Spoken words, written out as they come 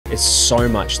it's so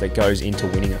much that goes into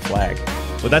winning a flag.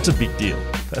 Well, that's a big deal.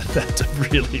 That's a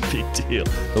really big deal.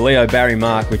 The Leo Barry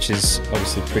mark, which is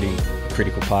obviously a pretty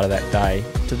critical part of that day.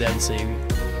 To then see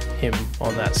him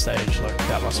on that stage, like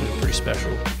that must have been pretty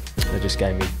special. It just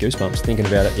gave me goosebumps thinking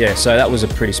about it. Yeah, so that was a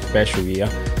pretty special year.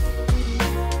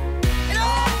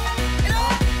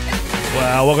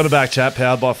 Wow, welcome to BackChat,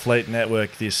 powered by Fleet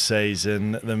Network this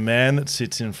season. The man that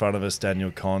sits in front of us,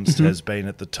 Daniel Const, has been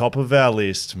at the top of our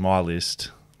list, my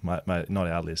list, not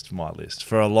our list, my list,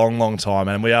 for a long, long time.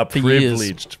 And we are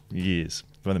privileged, years.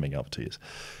 We've only been up 2 years.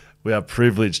 We are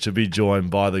privileged to be joined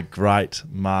by the great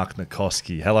Mark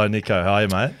NICOSKI. Hello, Niko. How are you,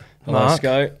 mate? Hello,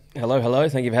 Schoey. Hello.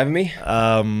 Thank you for having me.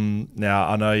 Now,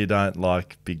 I know you don't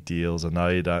like big deals. I know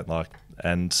you don't like...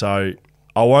 And so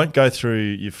I won't go through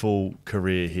your full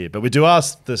career here, but we do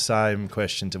ask the same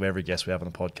question to every guest we have on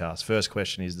the podcast. First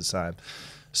question is the same.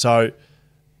 So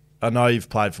I know you've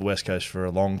played for West Coast for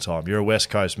a long time. You're a West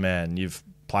Coast man. You've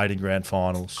played in grand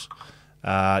finals.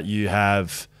 You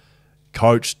have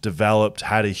coached, developed,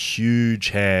 had a huge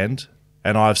hand,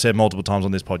 and I've said multiple times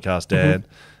on this podcast, Dan,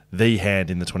 the hand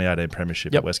in the 2018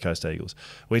 Premeriship at West Coast Eagles.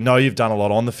 We know you've done a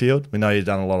lot on the field. We know you've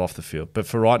done a lot off the field. But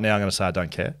for right now, I'm going to say I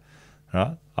don't care. All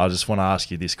right? I just want to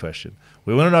ask you this question.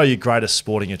 We want to know your greatest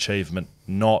sporting achievement,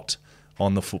 not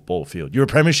on the football field. You're a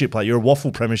Premiership player. You're a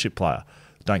waffle Premiership player.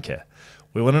 Don't care.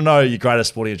 We want to know your greatest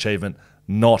sporting achievement,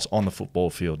 not on the football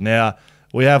field. Now,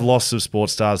 we have lots of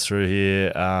sports stars through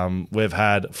here. We've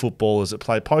had footballers that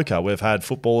play poker. We've had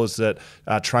footballers that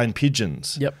train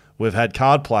pigeons. Yep. We've had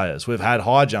card players. We've had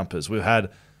high jumpers. We've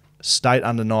had state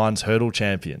under-9s hurdle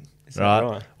champion. Is that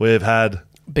right? We've had...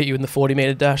 Beat you in the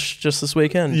 40-metre dash just this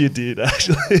weekend. You did,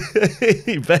 actually.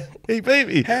 he beat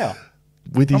me. How?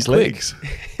 With his legs.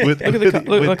 With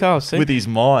the calves, see? With his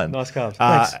mind. Nice calves.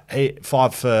 5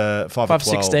 for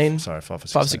 5'16". Sorry, 5 for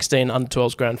 16. 5'16" under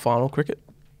 12s grand final cricket.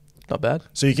 Not bad.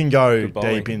 So you can go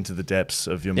deep into the depths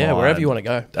of your mind. Yeah, wherever you want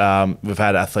to go. We've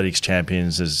had athletics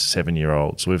champions as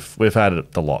 7-year-olds. We've had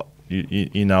it a lot.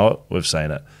 You know it. We've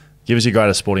seen it. Give us your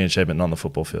greatest sporting achievement on the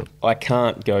football field. I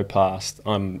can't go past,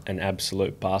 I'm an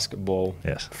absolute basketball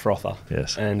frother.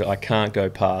 Yes. And I can't go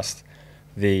past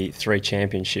the 3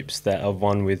 championships that I've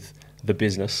won with the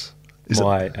business.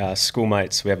 My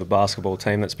schoolmates, we have a basketball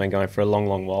team that's been going for a long,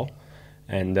 long while.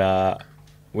 And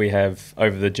we have,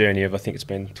 over the journey of, I think it's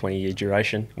been 20-year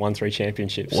duration, won 3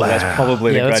 championships. Wow. So that's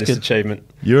probably the greatest achievement.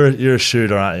 You're a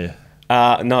shooter, aren't you?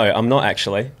 No, I'm not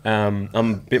actually. I'm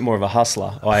a bit more of a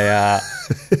hustler.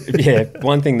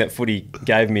 One thing that footy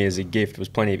gave me as a gift was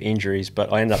plenty of injuries,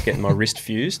 but I ended up getting my wrist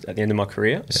fused at the end of my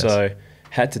career. Yes. So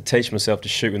had to teach myself to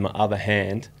shoot with my other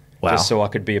hand just so I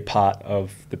could be a part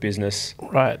of the business.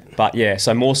 Right. But yeah,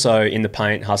 so more so in the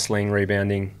paint, hustling,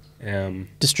 rebounding.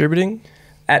 Distributing?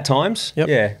 At times,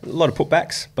 yeah. A lot of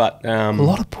putbacks, but... a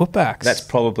lot of putbacks. That's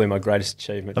probably my greatest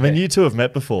achievement. I mean, you two have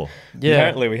met before. Yeah.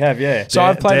 Apparently we have, yeah. So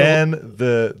I've played... Dan,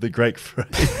 the Greek freak.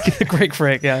 The Greek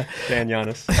freak, yeah. Dan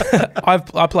Giannis.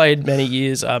 I played many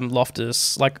years,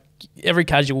 Loftus. Like, every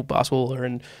casual basketballer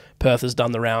in Perth has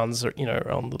done the rounds,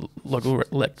 on the local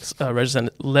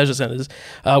leisure centres.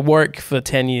 Warwick for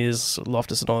 10 years,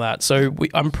 Loftus and all that. So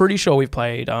I'm pretty sure we've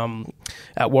played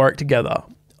at Warwick together.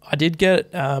 I did get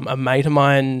a mate of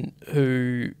mine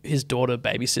who his daughter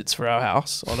babysits for our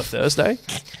house on a Thursday,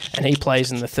 and he plays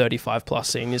in the 35-plus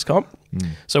seniors comp.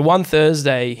 So one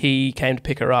Thursday, he came to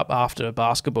pick her up after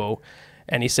basketball,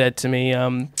 and he said to me,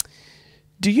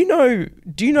 do you know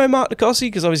Mark NICOSKI?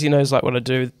 Because obviously he knows like what I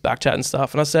do with BackChat and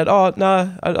stuff. And I said, oh,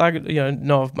 no, I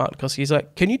know of Mark NICOSKI. He's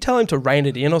like, can you tell him to rein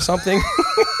it in or something?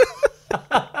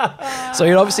 So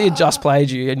he obviously had just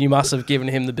played you, and you must have given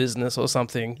him the business or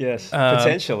something. Yes,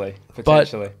 potentially.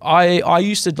 But I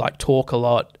used to like talk a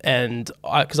lot, and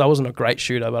because I wasn't a great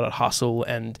shooter, but I'd hustle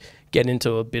and get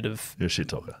into a bit of... You're a shit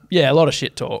talker. Yeah, a lot of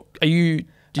shit talk. Do you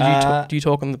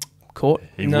talk on the court?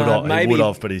 He would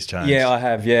have, but he's changed. Yeah, I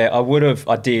have. Yeah,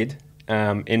 I did.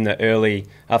 In the early,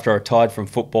 after I retired from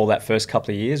football, that first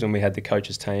couple of years when we had the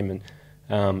coaches team,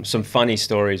 and some funny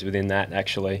stories within that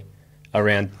actually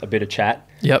around a bit of chat.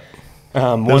 Yep.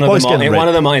 One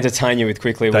of them I entertain you with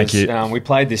quickly was we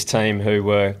played this team who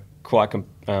were quite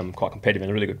competitive and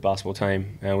a really good basketball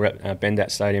team. We're at Bendat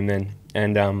Stadium then,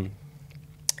 and a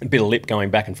bit of lip going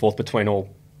back and forth between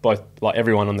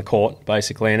everyone on the court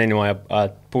basically. And anyway, I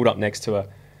pulled up next to a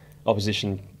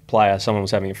opposition player. Someone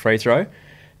was having a free throw,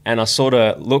 and I sort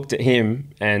of looked at him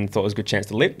and thought it was a good chance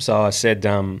to lip. So I said,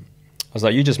 I was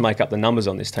like, "You just make up the numbers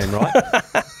on this team, right?"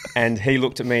 And he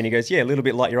looked at me and he goes, "Yeah, a little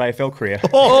bit like your AFL career."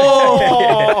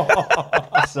 Oh!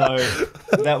 So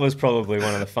that was probably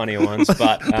one of the funnier ones.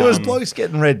 But there was blokes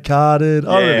getting red carded.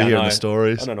 I remember hearing the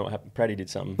stories. I don't know what happened. Praddy did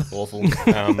something awful.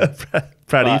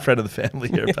 Praddy, friend of the family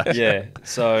here at BackChat. Yeah.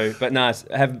 So, but no,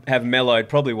 have mellowed.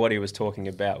 Probably what he was talking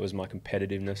about was my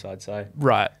competitiveness, I'd say.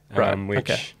 Right.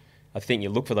 Which I think you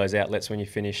look for those outlets when you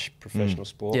finish professional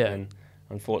sport. Yeah. And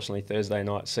unfortunately, Thursday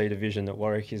night C Division at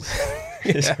Warwick is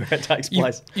where it takes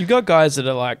place. You've got guys that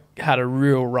are like had a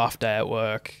real rough day at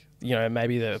work. You know,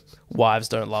 maybe the wives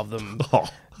don't love them.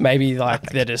 Maybe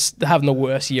like they're just having the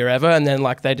worst year ever, and then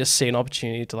like they just see an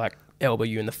opportunity to like elbow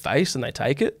you in the face, and they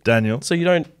take it. Daniel, so you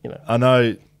don't, you know. I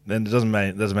know, and it doesn't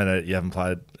mean that you haven't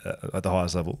played at the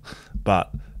highest level,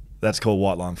 but that's called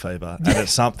white line fever, and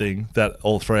it's something that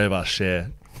all three of us share.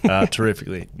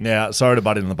 Terrifically. Now, sorry to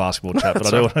butt in the basketball chat, but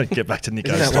I do want to get back to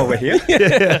Niko's. Isn't that why we're here?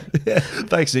 yeah.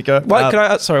 Thanks,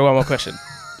 Niko. Sorry, one more question.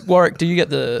 Warwick, do you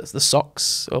get the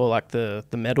socks or like the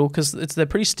medal? Because they're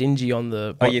pretty stingy on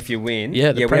the... if you win.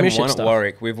 Yeah, the Premiership we haven't won stuff. At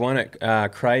Warwick. We've won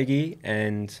at Craigie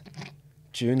and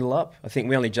Joondalup. I think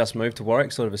we only just moved to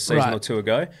Warwick sort of a season or two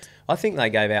ago. I think they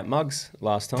gave out mugs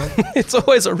last time. It's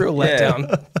always a real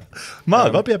letdown.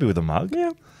 Mug, I'd be happy with a mug.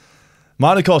 Yeah.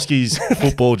 NICOSKI's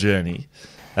football journey,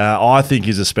 I think,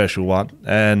 is a special one.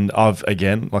 And I've,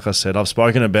 again, like I said, I've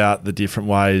spoken about the different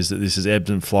ways that this has ebbed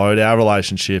and flowed. Our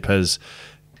relationship has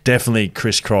definitely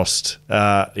crisscrossed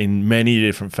in many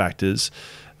different factors.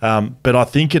 But I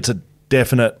think it's a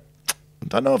definite, I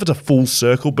don't know if it's a full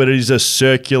circle, but it is a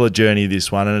circular journey,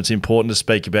 this one. And it's important to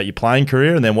speak about your playing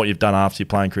career and then what you've done after your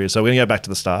playing career. So we're going to go back to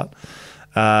the start.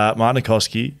 Martin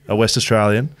NICOSKI, a West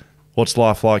Australian. What's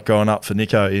life like growing up for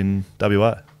Niko in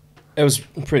WA? It was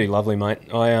pretty lovely, mate.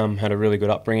 I had a really good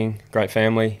upbringing, great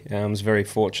family. I was very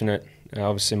fortunate.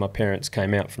 Obviously, my parents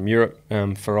came out from Europe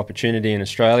for opportunity in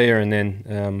Australia, and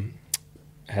then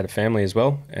had a family as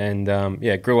well. And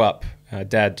grew up.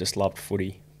 Dad just loved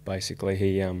footy. Basically,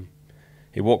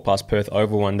 he walked past Perth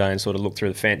Oval one day and sort of looked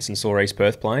through the fence and saw East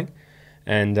Perth playing,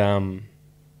 and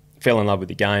fell in love with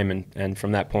the game. And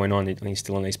from that point on, he's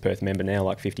still an East Perth member now,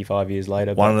 like 55 years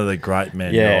later. One of the great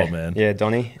men, old man. Yeah,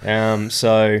 Donny.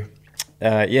 It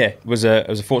was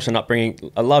a fortunate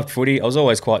upbringing. I loved footy. I was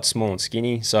always quite small and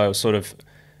skinny, so I was sort of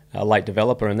a late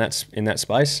developer in that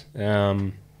space.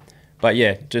 Had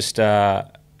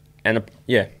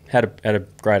a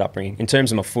great upbringing in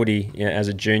terms of my footy. As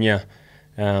a junior,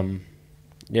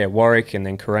 Warwick and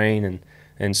then Kareen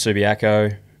and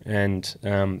Subiaco,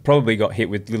 and probably got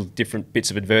hit with little different bits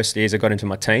of adversity as I got into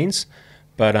my teens.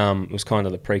 But it was kind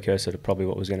of the precursor to probably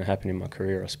what was going to happen in my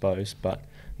career, I suppose. But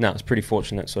no, it's pretty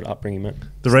fortunate sort of upbringing, mate.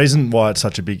 The reason why it's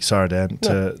such a big,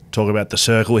 to talk about the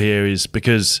circle here is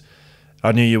because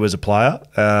I knew you as a player.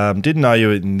 Didn't know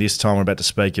you in this time we're about to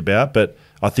speak about, but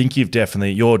I think you've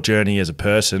definitely, your journey as a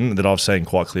person that I've seen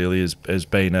quite clearly has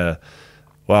been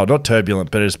not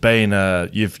turbulent, but it's been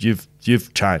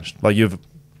you've changed. Like you've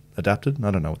adapted.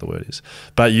 I don't know what the word is,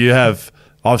 but you have.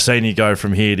 I've seen you go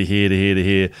from here to here to here to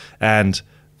here, and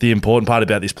the important part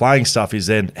about this playing stuff is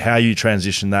then how you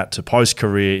transition that to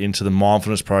post-career into the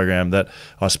mindfulness program that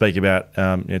I speak about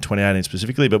 2018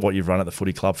 specifically, but what you've run at the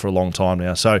footy club for a long time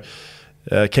now. So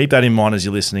keep that in mind as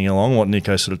you're listening along, what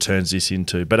Niko sort of turns this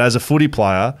into. But as a footy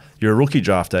player, you're a rookie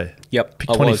draftee. Yep.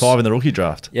 Pick 25 in the rookie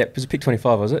draft. Yep, it was a pick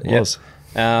 25, was it? It was.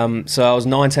 So I was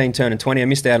 19 turning 20. I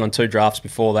missed out on 2 drafts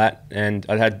before that, and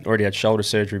I already had shoulder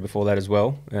surgery before that as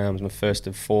well. It was my first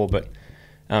of 4, but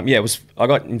I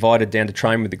got invited down to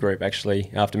train with the group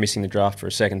actually after missing the draft for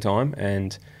a second time,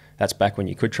 and that's back when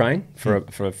you could train for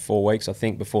 4 weeks, I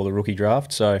think, before the rookie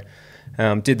draft. So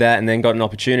did that and then got an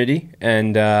opportunity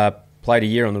and played a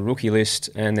year on the rookie list,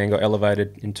 and then got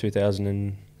elevated in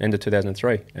end of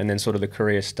 2003, and then sort of the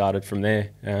career started from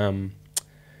there.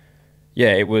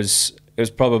 It was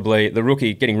probably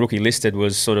getting rookie listed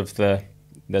was sort of the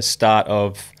start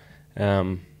of,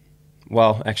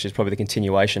 actually it's probably the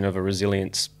continuation of a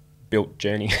resilience-built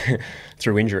journey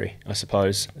through injury, I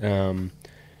suppose. I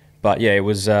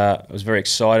was very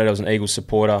excited. I was an Eagles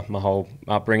supporter my whole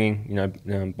upbringing,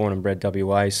 born and bred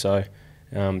WA, so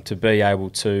to be able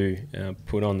to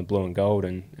put on the blue and gold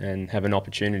and have an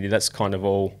opportunity, that's kind of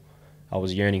all I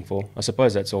was yearning for. I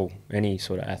suppose that's all any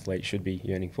sort of athlete should be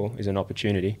yearning for, is an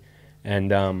opportunity.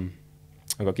 And I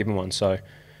got given one. So,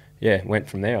 went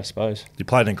from there, I suppose. You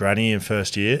played in Granny in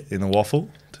first year in the Waffle,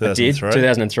 2003? I did,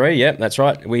 2003, yep, that's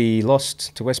right. We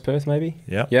lost to West Perth, maybe?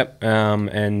 Yep.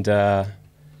 That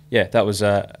was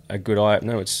a good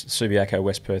eye-opener. It's Subiaco,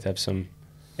 West Perth have some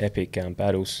epic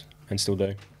battles and still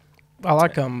do. I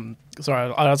like, I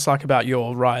just like about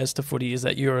your rise to footy is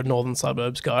that you're a northern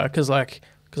suburbs guy, because I'm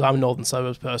a northern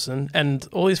suburbs person, and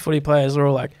all these footy players are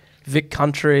all like Vic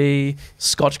Country,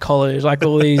 Scotch College, like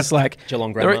all these like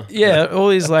Geelong Grammar. all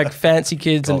these like fancy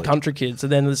kids and country kids,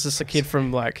 and then there's just a kid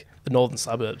from like the northern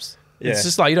suburbs. Yeah. It's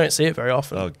just like you don't see it very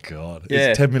often. Oh God! Yeah.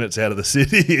 It's 10 minutes out of the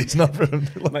city. It's not from.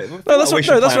 Mate, that's what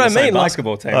I mean.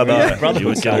 Basketball team. Oh, no. Brother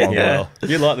would get along well.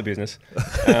 You like the business.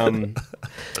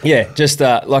 Just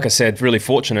like I said, really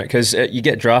fortunate because you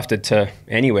get drafted to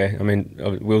anywhere. I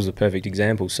mean, Will's a perfect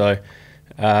example. So,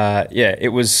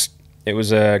 it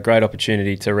was a great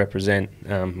opportunity to represent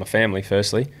my family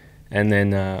firstly, and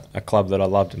then a club that I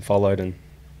loved and followed, and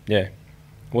it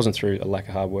wasn't through a lack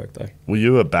of hard work though. Were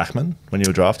you a backman when you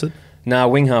were drafted? No,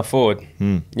 wing half forward.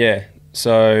 Yeah.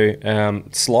 So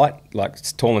slight, like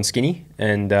tall and skinny,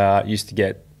 and used to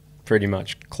get pretty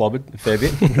much clobbered a fair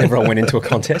bit whenever I went into a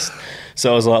contest.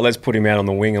 So I was like, let's put him out on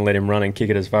the wing and let him run and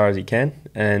kick it as far as he can.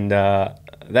 And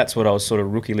that's what I was sort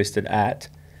of rookie listed at.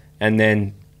 And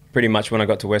then pretty much when I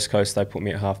got to West Coast, they put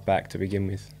me at half back to begin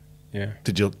with. Yeah.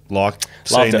 Did you like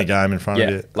seeing the game in front of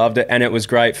you? Loved it. And it was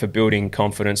great for building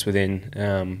confidence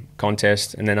within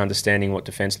contest and then understanding what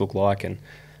defence looked like. And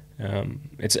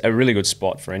it's a really good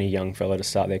spot for any young fella to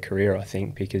start their career, I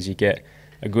think, because you get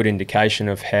a good indication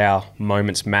of how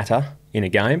moments matter in a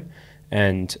game.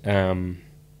 And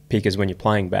because when you're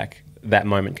playing back, that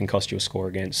moment can cost you a score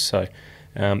against. So,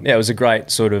 it was a great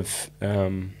sort of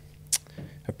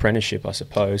apprenticeship, I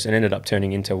suppose, and ended up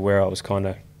turning into where I was kind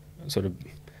of sort of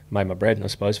made my bread, I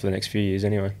suppose, for the next few years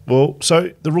anyway. Well,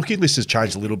 so the rookie list has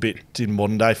changed a little bit in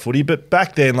modern day footy, but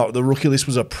back then, like the rookie list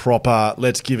was a proper,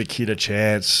 let's give a kid a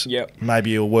chance. Yep.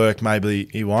 Maybe he'll work, maybe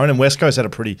he won't. And West Coast had a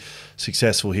pretty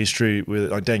successful history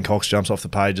with, like, Dean Cox jumps off the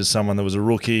page as someone that was a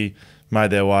rookie,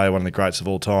 made their way, one of the greats of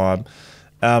all time.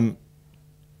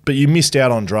 But you missed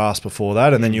out on drafts before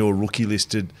that, and then you were rookie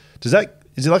listed.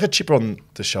 Is it like a chip on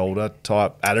the shoulder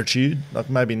type attitude? Like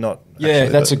maybe not. Yeah,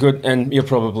 actually, that's a good, and you're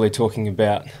probably talking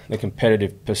about the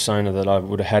competitive persona that I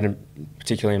would have had,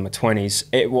 particularly in my 20s.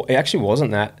 It actually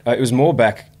wasn't that. It was more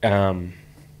back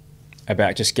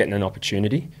about just getting an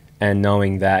opportunity and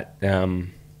knowing that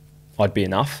I'd be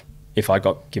enough if I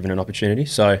got given an opportunity.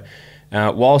 So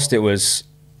whilst it was,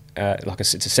 like I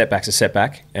said, it's a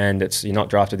setback, and you're not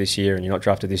drafted this year and you're not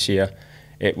drafted this year,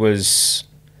 it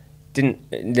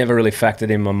never really factored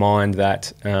in my mind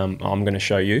that I'm going to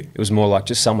show you. It was more like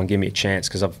just someone give me a chance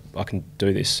because I can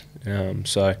do this.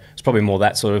 So it's probably more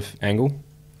that sort of angle,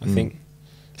 I think.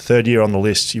 Third year on the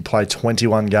list, you play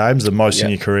 21 games, the most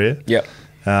in your career. Yep.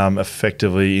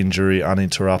 Effectively injury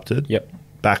uninterrupted. Yep.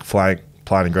 Back flank,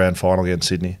 playing a grand final against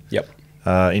Sydney. Yep.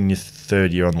 In your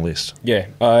third year on the list. Yeah.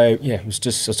 I was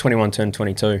 21, turned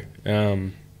 22.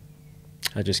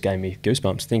 It just gave me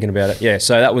goosebumps thinking about it. Yeah,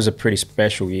 so that was a pretty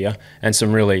special year and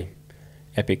some really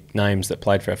epic names that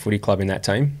played for our footy club in that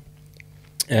team.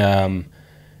 And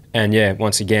yeah,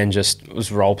 once again, just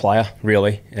was a role player,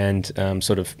 really, and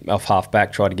sort of off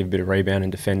half-back, tried to give a bit of rebound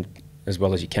and defend as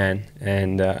well as you can,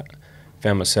 and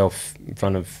found myself in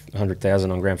front of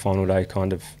 100,000 on grand final day,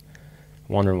 kind of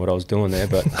wondering what I was doing there,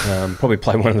 but probably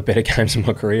played one of the better games of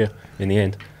my career in the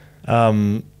end.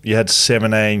 You had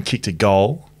 17, kicked a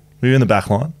goal. Were you in the back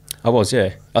line? I was,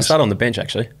 yeah. I started on the bench,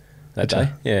 actually, that day.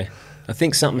 Yeah. I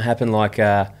think something happened like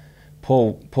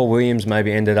Paul Williams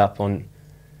maybe ended up on...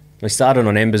 We started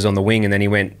on Embers on the wing and then he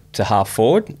went to half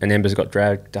forward and Embers got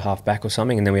dragged to half back or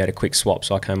something and then we had a quick swap,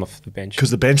 so I came off the bench. Because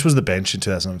the bench was the bench in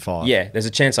 2005. Yeah, there's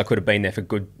a chance I could have been there for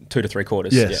good 2 to 3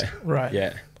 quarters. Yes. Yeah. Right.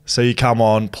 Yeah. So you come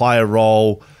on, play a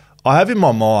role. I have in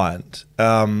my mind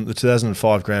the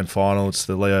 2005 grand final, it's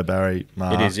the Leo Barry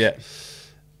mark. It is, yeah.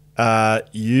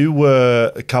 You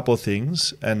were a couple of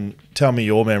things, and tell me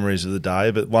your memories of the day,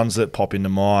 but ones that pop into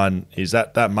mind is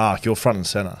that mark, you're front and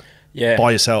centre. Yeah.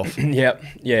 By yourself. Yeah.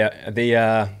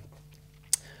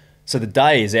 So the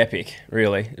day is epic,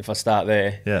 really, if I start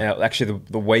there. Yeah. Actually,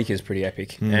 the week is pretty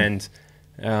epic. And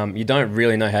you don't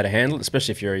really know how to handle it,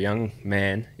 especially if you're a young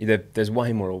man. There's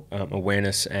way more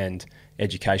awareness and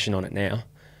education on it now.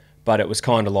 But it was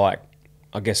kind of like,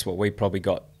 I guess what we probably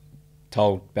got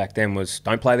told back then was,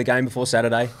 don't play the game before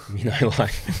Saturday,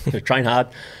 like train hard.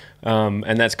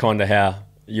 And that's kind of how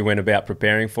you went about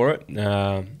preparing for it.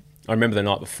 I remember the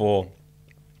night before,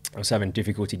 I was having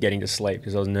difficulty getting to sleep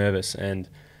because I was nervous, and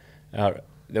there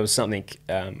was something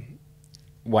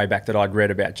way back that I'd read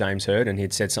about James Hird, and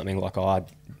he'd said something like, I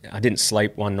didn't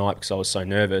sleep one night because I was so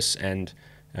nervous, and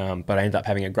but I ended up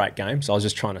having a great game. So I was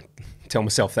just trying to tell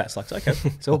myself that. It's like, okay,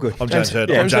 it's all good. I'm James Hird.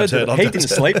 He didn't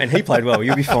sleep and he played well.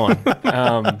 You'll be fine.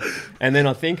 And then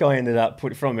I think I ended up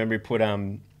put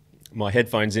my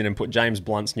headphones in and put James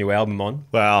Blunt's new album on.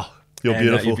 Wow, you're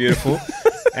beautiful. You're beautiful.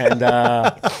 and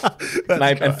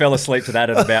and fell asleep to that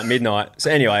at about midnight.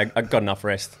 So anyway, I got enough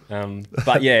rest.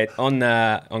 But yeah, on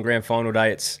grand final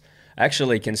day, I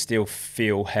actually can still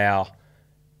feel how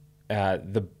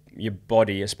your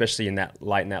body, especially in that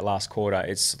last quarter,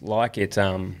 it's like it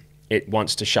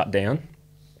wants to shut down,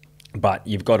 but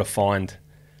you've got to find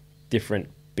different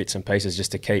bits and pieces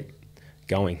just to keep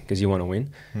going because you want to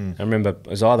win. I remember I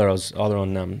was either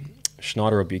on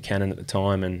Schneider or Buchanan at the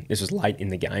time, and this was late in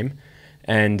the game,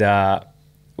 and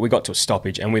we got to a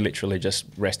stoppage and we literally just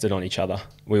rested on each other.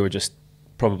 We were just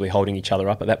probably holding each other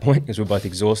up at that point because we were both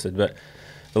exhausted. But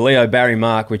the Leo Barry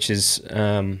mark, which is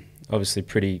obviously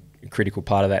pretty critical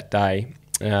part of that day,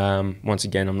 once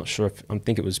again, I'm not sure I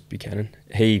think it was Buchanan.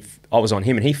 I was on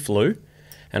him and he flew.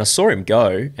 And I saw him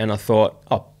go and I thought,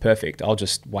 oh, perfect. I'll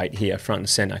just wait here front and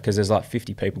centre because there's like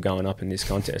 50 people going up in this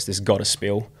contest. There's got to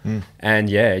spill. And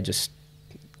yeah, just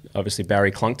obviously Barry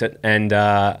clunked it and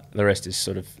the rest is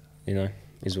sort of,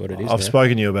 is what it is. I've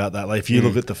spoken to you about that. Like if you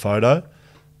look at the photo,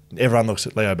 everyone looks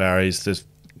at Leo Barry's.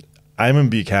 Eamon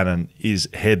Buchanan is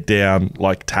head down,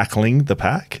 like tackling the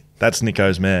pack. That's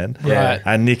Niko's man. Yeah.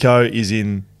 And Niko is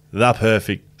in the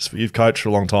perfect. You've coached for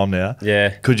a long time now.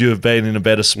 Yeah. Could you have been in a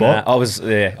better spot? I was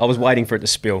waiting for it to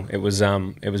spill. It was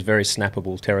very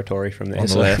snappable territory from there. On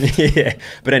the left. Yeah.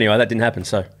 But anyway, that didn't happen.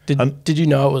 So did you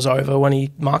know it was over when he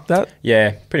marked that?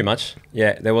 Yeah, pretty much.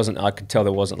 Yeah, I could tell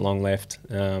there wasn't long left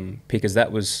because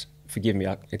that was. Forgive me,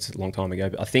 it's a long time ago,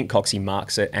 but I think Coxie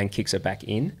marks it and kicks it back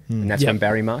in, and that's when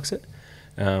Barry marks it.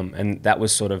 And that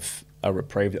was sort of a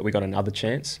reprieve that we got another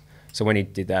chance. So when he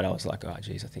did that, I was like, oh,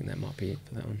 geez, I think that might be it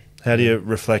for that one. How do you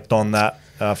reflect on that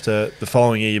after the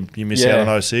following year you miss out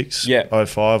on 06,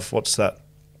 05? What's that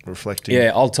reflecting?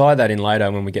 Yeah, I'll tie that in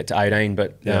later when we get to 18.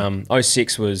 But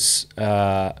 06 was,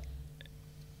 started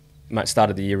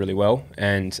the year really well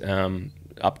and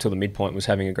up till the midpoint was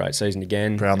having a great season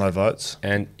again. Brownlow votes.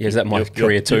 And is that my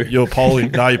career too? You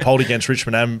polled against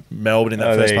Richmond and Melbourne in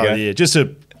that first part of the year. Just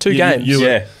two games.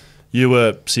 You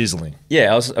were sizzling.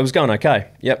 Yeah, I was going okay.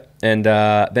 Yep. And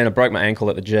then I broke my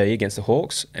ankle at the G against the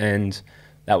Hawks, and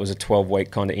that was a 12-week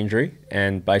kind of injury,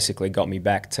 and basically got me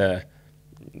back to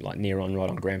like right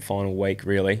on grand final week,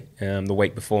 really. The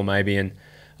week before maybe, and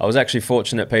I was actually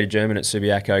fortunate. Peter German at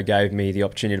Subiaco gave me the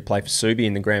opportunity to play for Subi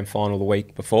in the grand final the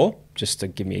week before, just to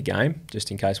give me a game, just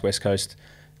in case West Coast,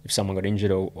 if someone got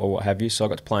injured or what have you. So I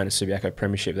got to play in a Subiaco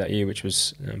Premeriship that year, which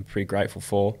was pretty grateful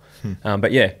for.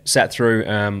 But yeah, sat through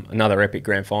another epic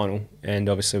grand final, and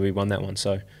obviously we won that one.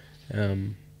 So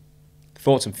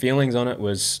thoughts and feelings on it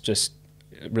was just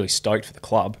really stoked for the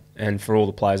club and for all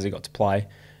the players that got to play.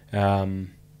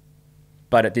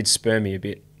 But it did spur me a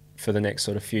bit for the next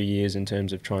sort of few years in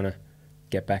terms of trying to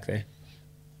get back there.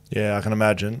 Yeah, I can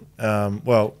imagine. I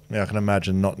can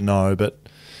imagine but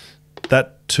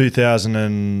that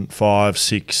 2005,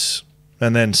 6,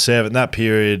 and then 7, that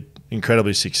period,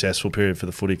 incredibly successful period for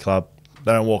the footy club.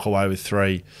 They don't walk away with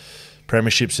 3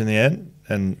 premierships in the end,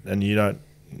 and you don't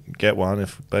get one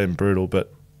if being brutal.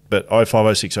 But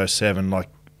 05, 06, 07, like,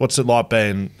 what's it like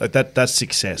being like that? That's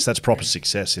success. That's proper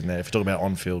success in there. If you're talking about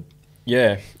on field.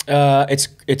 Yeah,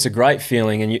 it's a great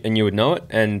feeling, and you would know it,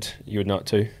 and you would know it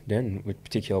too, Dan, with a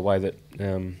particular way that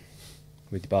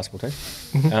with the basketball team,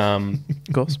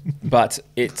 of course. But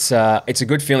it's a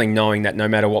good feeling knowing that no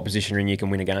matter what position you're in, you can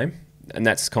win a game, and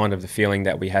that's kind of the feeling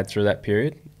that we had through that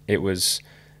period. It was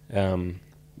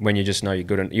when you just know you're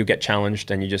good, and you get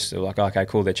challenged, and you just are like, okay,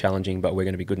 cool, they're challenging, but we're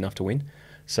going to be good enough to win.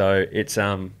 So it's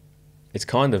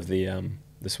kind of the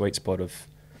sweet spot of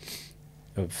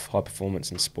high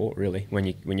performance in sport, really, when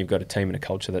you've got a team and a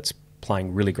culture that's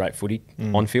playing really great footy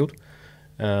on field.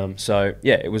 So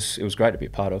yeah, it was great to be a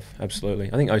part of. Absolutely.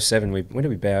 I think 07. When did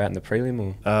we bow out in the prelim?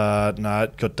 Or no,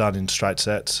 it got done in straight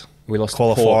sets. We lost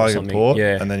qualifying at Port,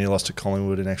 yeah, and then you lost to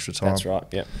Collingwood in extra time. That's right.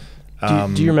 Yeah.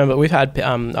 Do you remember we've had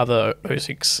other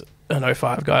 06 and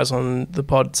 05 guys on the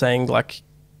pod saying like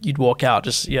you'd walk out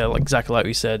just like exactly like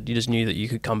we said. You just knew that you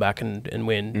could come back and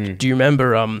win. Do you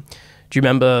remember? Do you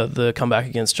remember the comeback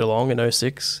against Geelong in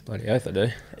 06? Bloody oath, I do.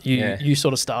 You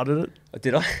sort of started it.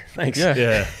 Did I? Thanks.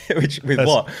 Yeah. With That's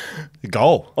what? The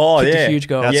goal. Oh, Kicked yeah. a huge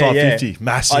goal. Outside 50.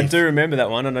 Massive. I do remember that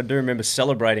one, and I do remember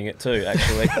celebrating it too,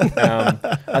 actually.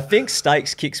 I think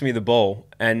Stakes kicks me the ball,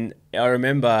 and I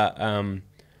remember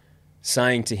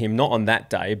saying to him, not on that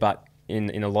day, but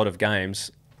in a lot of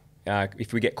games,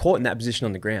 if we get caught in that position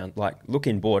on the ground, like, look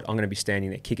inboard, I'm going to be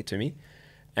standing there, kick it to me.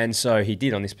 And so he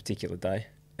did on this particular day.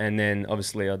 And then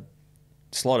obviously I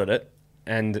slotted it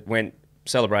and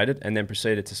celebrated, and then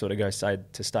proceeded to sort of go say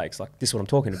to Stakes, like, this is what I'm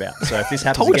talking about. So if this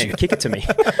happens again, kick it to me.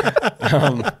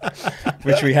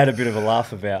 which we had a bit of a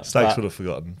laugh about. Stakes would have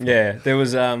forgotten. Yeah, there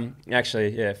was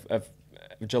actually a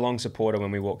Geelong supporter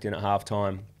when we walked in at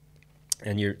halftime.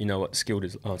 And you know what skilled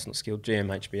is? Oh, it's not skilled.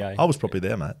 GMHBA. I was probably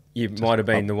there, mate. You might have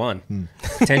been the one.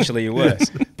 Potentially you were.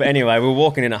 But anyway, we were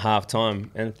walking in at half time,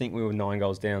 and I think we were 9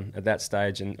 goals down at that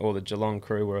stage, and all the Geelong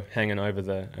crew were hanging over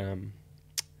the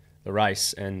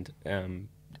race and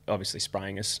obviously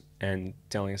spraying us and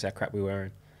telling us how crap we were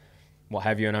and what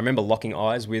have you. And I remember locking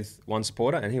eyes with one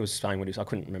supporter, and he was saying what he was. I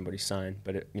couldn't remember what he's saying,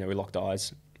 but we locked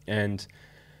eyes. And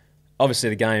obviously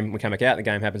we came back out. The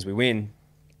game happens. We win.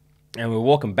 And we were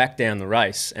walking back down the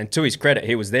race, and to his credit,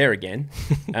 he was there again.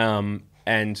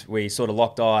 And we sort of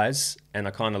locked eyes, and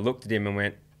I kind of looked at him and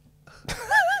went,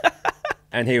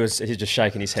 and he was just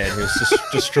shaking his head. He was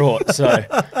just distraught. So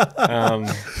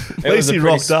at least he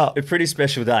rocked up. A pretty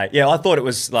special day. Yeah, I thought it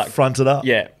was like fronted up.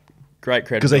 Yeah, great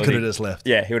credit. Because he could have just left.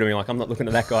 Yeah, he would have been like, I'm not looking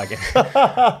at that guy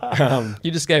again.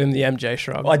 You just gave him the MJ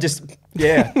shrug. I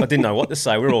didn't know what to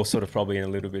say. We were all sort of probably in a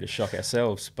little bit of shock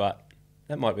ourselves, but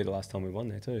that might be the last time we won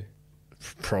there too.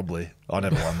 Probably. I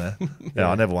never won there. Yeah,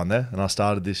 I never won there, and I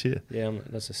started this year. Yeah,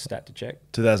 that's a stat to check.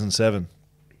 2007,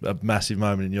 a massive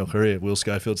moment in your career. Will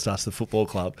Schofield starts the football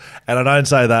club. And I don't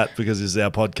say that because this is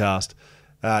our podcast.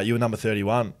 You were number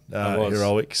 31,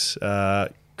 heroics,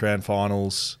 grand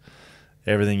finals,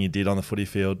 everything you did on the footy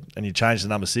field, and you changed to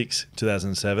number 6,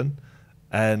 2007.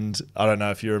 And I don't know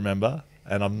if you remember,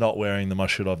 and I'm not wearing them, I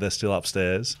should have, they're still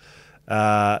upstairs.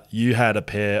 You had a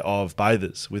pair of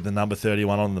bathers with the number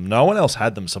 31 on them. No one else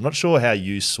had them, so I'm not sure how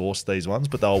you sourced these ones,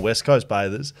 but they were West Coast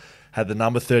bathers, had the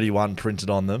number 31 printed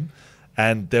on them,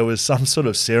 and there was some sort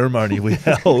of ceremony we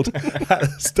held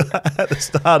at the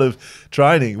start of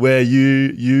training where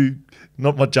you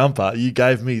not my jumper, you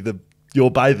gave me your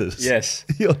bathers. Yes.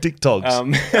 Your TikToks.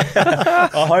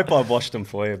 I hope I washed them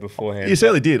for you beforehand. You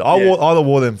certainly did. I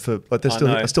wore them for, like,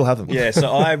 I still have them. Yeah, so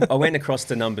I went across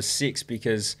to number 6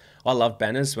 because I loved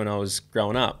banners when I was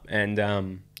growing up.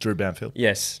 And Drew Banfield.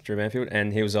 Yes, Drew Banfield.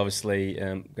 And he was obviously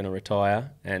going to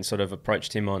retire, and sort of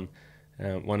approached him on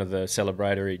one of the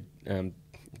celebratory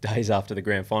days after the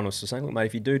grand final. So saying, look, mate,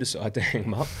 if you do decide to hang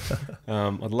them up,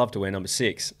 I'd love to wear number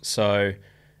 6. So...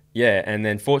 yeah, and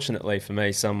then fortunately for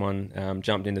me, someone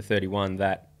jumped into 31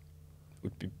 that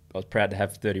I was proud to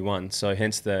have 31. So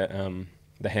hence the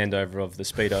handover of the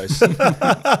Speedos.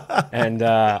 And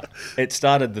it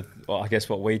started I guess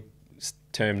what we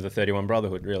termed the 31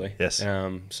 Brotherhood, really. Yes.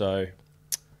 So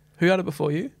who had it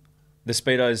before you? The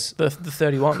Speedos. The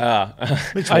 31.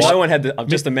 My one had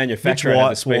just the manufacturer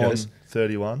had the Speedos.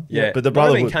 31. Yeah. But the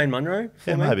Brotherhood. Kane Munro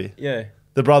for me? Maybe. Yeah.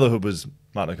 The Brotherhood was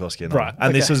Martin NICOSKI and right.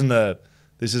 And this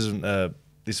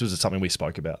was something we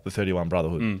spoke about, the 31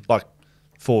 Brotherhood, like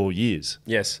 4 years.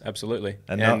 Yes, absolutely.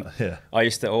 And I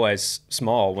used to always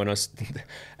smile when as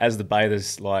the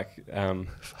bathers, like,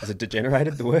 is it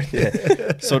degenerated, the word?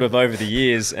 Yeah. Sort of over the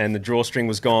years, and the drawstring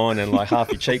was gone and like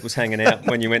half your cheek was hanging out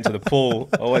when you went to the pool.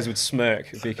 I always would smirk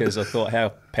because I thought, how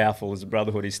powerful is the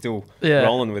Brotherhood? He's still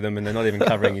rolling with them, and they're not even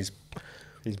covering his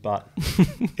butt.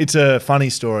 It's a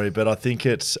funny story, but I think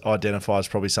it identifies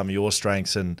probably some of your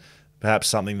strengths and perhaps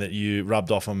something that you rubbed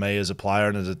off on me as a player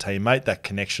and as a teammate, that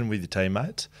connection with your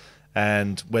teammates.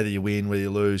 And whether you win, whether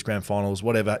you lose, grand finals,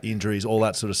 whatever, injuries, all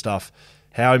that sort of stuff,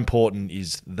 how important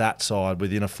is that side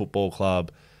within a football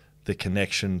club, the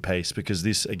connection piece? Because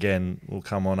this, again, will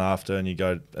come on after and you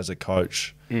go as a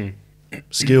coach.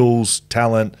 Skills,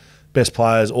 talent, best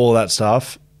players, all that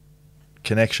stuff.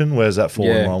 Connection, where's that fall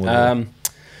in line with it?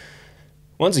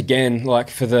 Once again,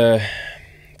 like for the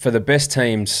best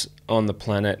teams on the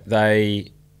planet,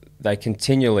 they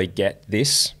continually get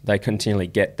this. They continually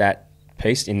get that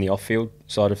piece in the off-field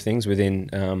side of things within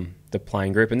the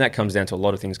playing group, and that comes down to a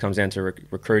lot of things. It comes down to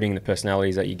recruiting, the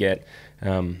personalities that you get,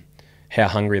 how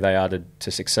hungry they are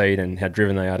to succeed and how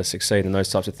driven they are to succeed, and those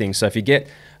types of things. So if you get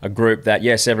a group that,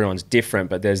 yes, everyone's different,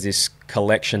 but there's this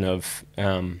collection of,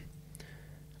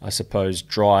 I suppose,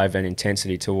 drive and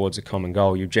intensity towards a common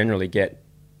goal, you generally get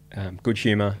good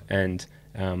humour and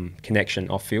connection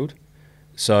off-field.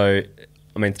 So,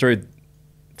 I mean, through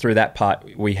that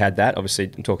part, we had that.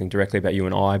 Obviously, I'm talking directly about you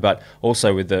and I, but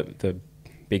also with the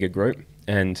bigger group,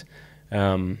 and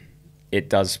it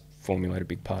does formulate a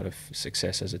big part of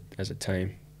success as a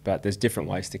team. But there's different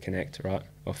ways to connect, right,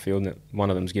 off-field. One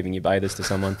of them's giving you bathers to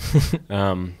someone.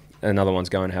 Another one's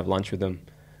going to have lunch with them.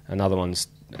 Another one's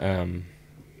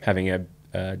having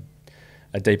a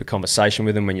deeper conversation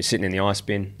with them when you're sitting in the ice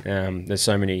bin. There's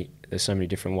so many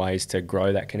different ways to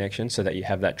grow that connection so that you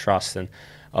have that trust. And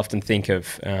I often think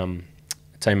of a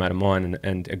teammate of mine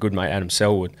and a good mate, Adam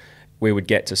Selwood. We would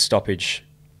get to stoppage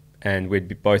and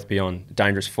we'd both be on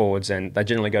dangerous forwards, and they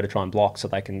generally go to try and block so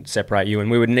they can separate you, and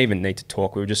we wouldn't even need to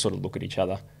talk. We would just sort of look at each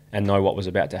other and know what was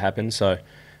about to happen. So,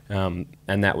 and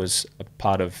that was a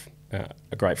part of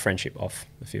a great friendship off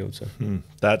the field. So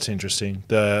that's interesting.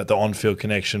 The on-field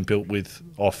connection built with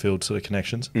off-field sort of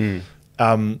connections.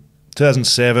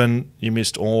 2007, you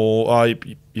missed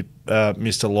you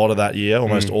missed a lot of that year,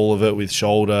 almost all of it with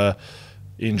shoulder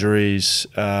injuries.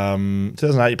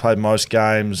 2008, you played most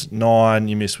games. 9,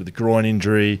 you missed with a groin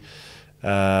injury.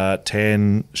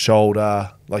 10,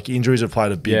 shoulder. Like, injuries have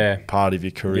played a big part of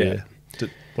your career. Yeah.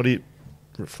 What do you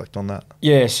reflect on that?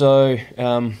 Yeah, so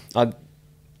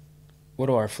what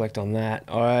do I reflect on that?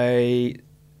 I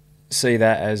see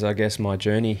that as, I guess, my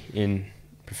journey in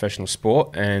professional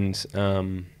sport, and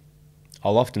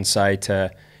I'll often say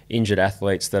to injured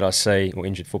athletes that I see, or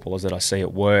injured footballers that I see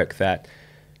at work, that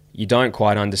you don't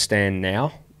quite understand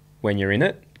now when you're in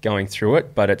it, going through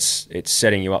it, but it's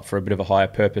setting you up for a bit of a higher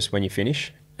purpose when you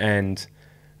finish. And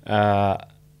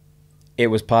it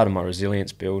was part of my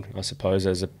resilience build, I suppose,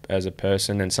 as a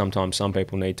person. And sometimes some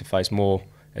people need to face more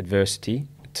adversity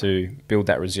to build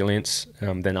that resilience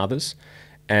than others.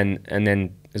 And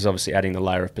then there's obviously adding the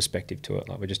layer of perspective to it.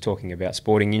 Like, we're just talking about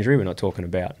sporting injury, we're not talking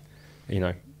about,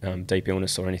 deep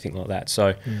illness or anything like that.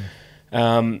 So,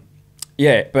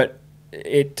 but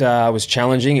it was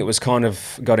challenging. It was kind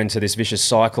of got into this vicious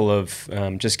cycle of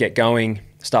just get going,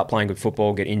 start playing good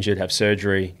football, get injured, have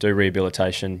surgery, do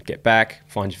rehabilitation, get back,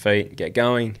 find your feet, get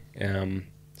going,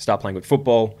 start playing good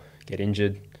football, get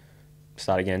injured,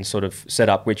 start again, sort of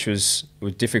setup, which was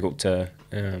difficult to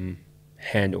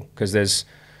handle, because there's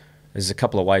a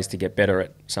couple of ways to get better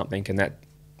at something, and that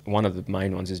one of the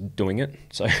main ones is doing it.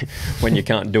 So when you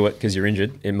can't do it because you're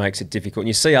injured, it makes it difficult. And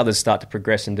you see others start to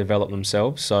progress and develop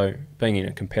themselves. So being in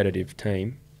a competitive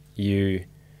team, you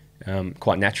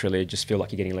quite naturally just feel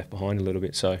like you're getting left behind a little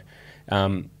bit. So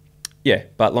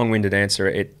but long-winded answer,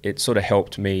 it sort of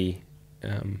helped me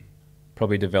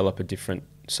probably develop a different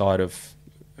side of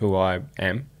who I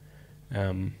am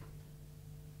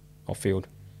off field.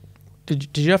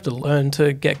 Did you have to learn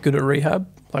to get good at rehab,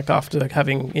 like after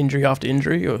having injury after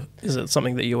injury, or is it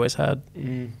something that you always had?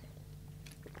 You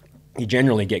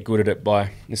generally get good at it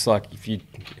it's like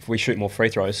if we shoot more free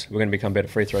throws, we're going to become better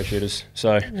free throw shooters.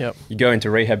 So you go into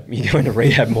rehab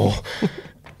more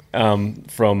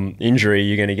from injury,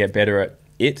 you're going to get better at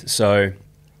it. So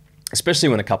especially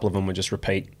when a couple of them were just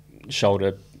repeat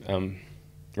shoulder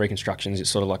reconstructions, it's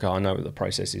sort of like, I know what the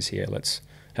process is here. Let's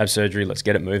have surgery, let's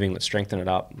get it moving, let's strengthen it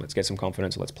up, let's get some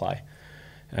confidence, let's play.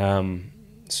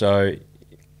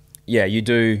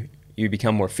 You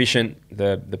become more efficient.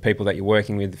 The people that you're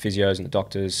working with, the physios and the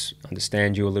doctors,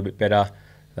 understand you a little bit better.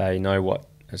 They know what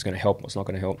is going to help, what's not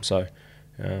going to help. So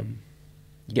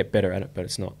you get better at it, but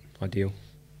it's not ideal.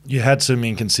 You had some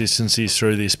inconsistencies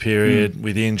through this period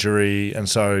with injury, and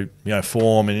so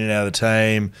form and in and out of the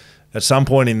team. At some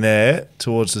point in there,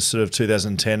 towards the sort of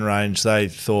 2010 range, they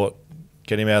thought,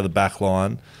 get him out of the back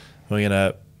line. We're going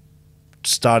to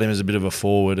start him as a bit of a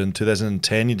forward. In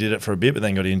 2010, you did it for a bit, but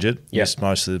then got injured. Missed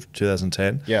most of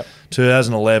 2010.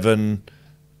 2011,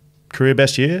 career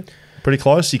best year. Pretty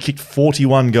close. You kicked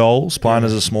 41 goals playing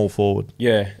as a small forward.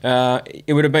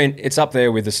 It would have been. It's up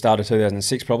there with the start of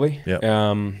 2006, probably.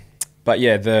 I'm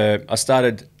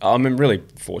really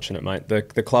fortunate, mate.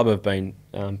 The club have been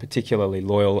particularly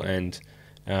loyal and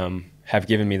have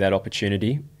given me that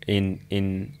opportunity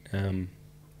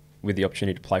with the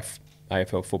opportunity to play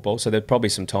AFL football. So there's probably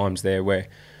some times there where,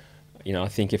 I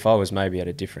think if I was maybe at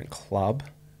a different club,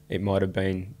 it might have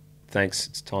been, thanks,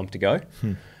 it's time to go.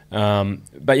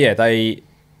 They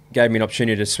gave me an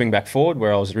opportunity to swing back forward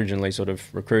where I was originally sort of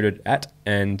recruited at,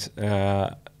 and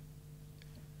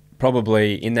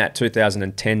probably in that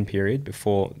 2010 period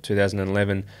before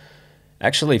 2011,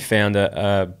 actually found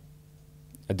a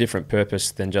different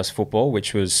purpose than just football,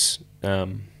 which was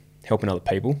helping other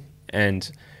people. And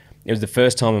it was the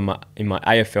first time in my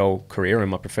AFL career, in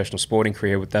my professional sporting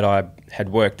career, that I had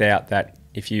worked out that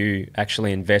if you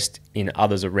actually invest in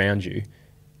others around you,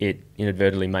 it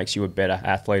inadvertently makes you a better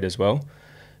athlete as well.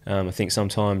 I think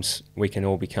sometimes we can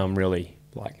all become really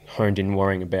honed in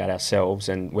worrying about ourselves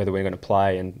and whether we're going to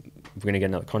play and if we're going to get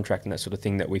another contract and that sort of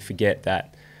thing, that we forget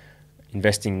that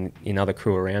investing in other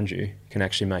crew around you can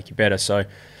actually make you better. So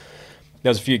there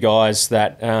was a few guys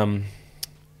that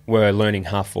were learning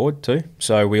half forward too.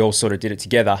 So we all sort of did it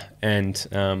together, and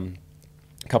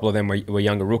a couple of them were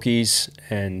younger rookies,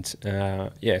 and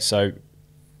so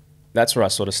that's where I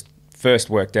sort of first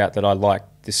worked out that I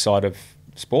liked this side of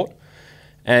sport.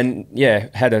 And yeah,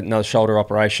 had another shoulder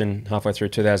operation halfway through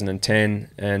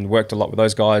 2010 and worked a lot with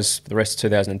those guys for the rest of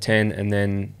 2010, and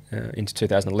then into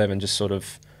 2011 just sort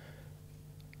of,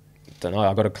 don't know,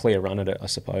 I got a clear run at it, I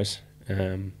suppose,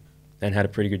 and had a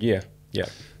pretty good year. Yeah.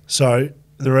 So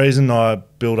the reason I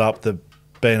built up the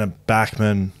being a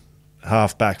backman,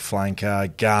 half-back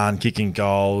flanker, gun, kicking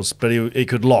goals, but he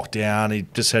could lock down. He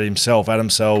just had himself, Adam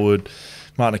Selwood,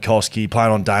 Martin NICOSKI,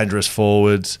 playing on dangerous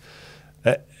forwards.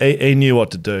 He knew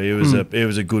what to do. He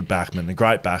was a good backman, a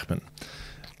great backman.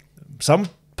 Some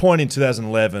point in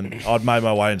 2011, I'd made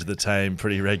my way into the team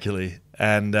pretty regularly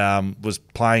and was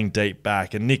playing deep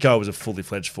back. And Niko was a fully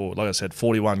fledged forward. Like I said,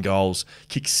 41 goals,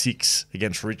 kicked 6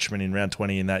 against Richmond in round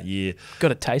 20 in that year.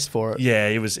 Got a taste for it.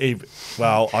 Yeah,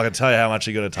 well, I can tell you how much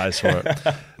he got a taste for it.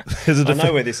 I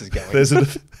know where this is going. There's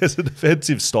a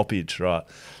defensive stoppage, right?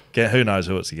 Who knows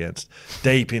who it's against?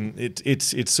 Deep in,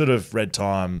 it's sort of red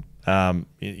time.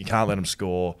 You can't let him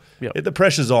score. Yep. The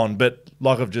pressure's on, but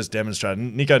like I've just demonstrated,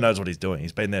 Niko knows what he's doing.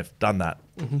 He's been there, done that.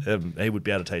 He would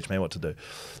be able to teach me what to do.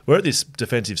 We're at this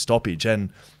defensive stoppage,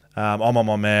 and I'm on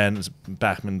my man, as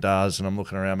backman does, and I'm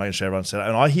looking around, making sure everyone's set up.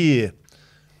 And I hear,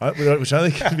 which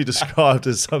only can be described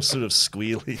as some sort of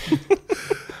squealing,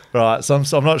 right? So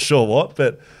I'm not sure what,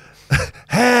 but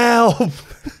help,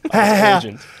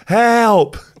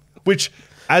 help, which.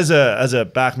 As a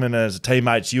backman and as a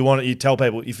teammates, you tell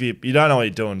people if you don't know what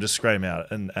you're doing, just scream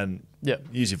out and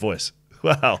use your voice.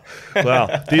 Wow.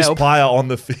 This player on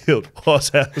the field was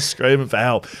screaming for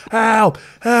help, help,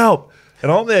 help,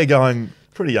 and I'm there going,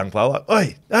 pretty young player,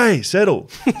 like, hey, settle,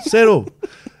 settle.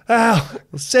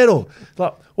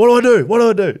 Like, what do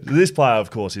I do? This player,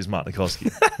 of course, is Martin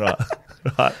NICOSKI,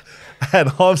 right. And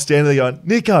I'm standing there going,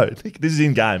 Niko, this is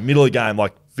in game, middle of game,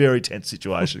 like very tense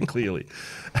situation, clearly.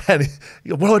 And he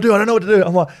goes, what do I do? I don't know what to do.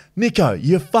 I'm like, Niko,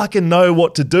 you fucking know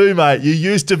what to do, mate. You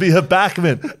used to be a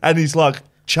backman. And he's like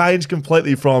changed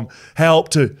completely from help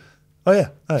to, oh yeah.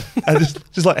 And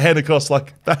just like hand across,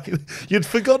 like back. You'd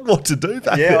forgotten what to do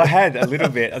back then. I had a little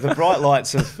bit. The bright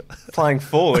lights of playing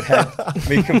forward had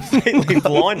me completely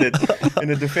blinded in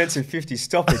a defensive 50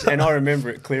 stoppage. And I remember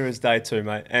it clear as day too,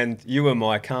 mate. And you were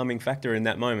my calming factor in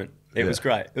that moment. It was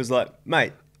great. It was like,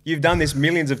 mate, you've done this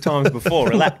millions of times before.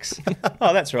 Relax.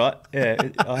 Oh, that's right. Yeah,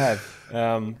 I have.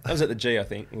 That was at the G, I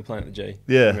think. We were playing at the G.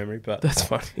 Yeah. Memory, but That's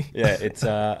funny. yeah, it's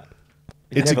a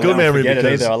good memory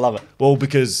because I love it. Well,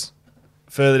 because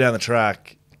further down the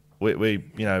track, we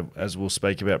as we'll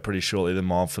speak about pretty shortly, the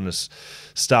mindfulness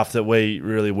stuff that we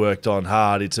really worked on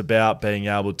hard. It's about being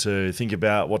able to think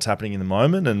about what's happening in the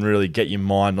moment and really get your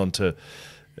mind onto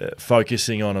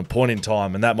focusing on a point in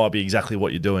time, and that might be exactly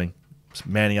what you're doing. Just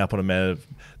manning up on a matter of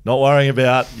not worrying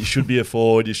about you should be a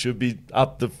forward, you should be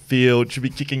up the field, should be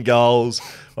kicking goals,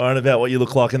 worrying about what you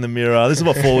look like in the mirror. This is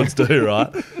what forwards do,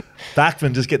 right?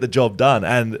 Backmen just get the job done.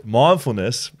 And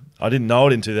mindfulness, I didn't know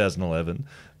it in 2011,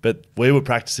 but we were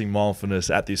practicing mindfulness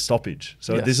at this stoppage.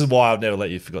 So This is why I've never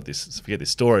let you forget this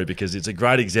story, because it's a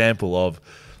great example of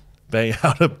being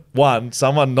able to,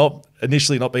 someone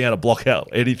initially not being able to block out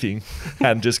anything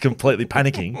and just completely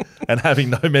panicking and having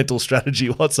no mental strategy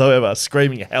whatsoever,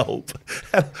 screaming help.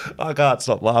 I can't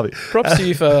stop laughing. Props to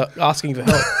you for asking for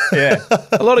help. Yeah.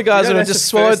 A lot of guys are just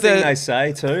swallowed their... their... they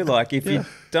say too, like if you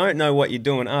don't know what you're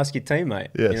doing, ask your teammate.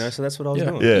 Yes. So that's what I was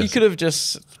doing. Yes. You could have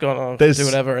just gone, do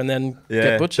whatever and then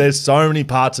get butchered. There's so many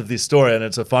parts of this story, and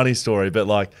it's a funny story, but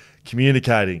like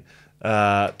communicating,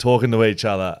 talking to each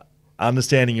other,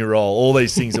 understanding your role, all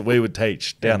these things that we would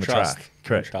teach down the track.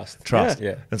 Correct. Trust.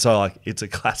 Yeah. And so like it's a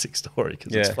classic story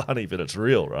because it's funny, but it's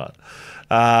real, right?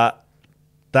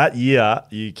 That year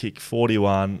you kick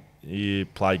 41, you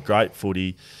play great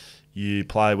footy, we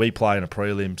play in a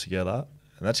prelim together,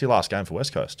 and that's your last game for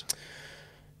West Coast. Is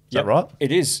that right?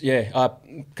 It is, yeah. A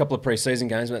couple of pre-season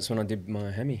games, and that's when I did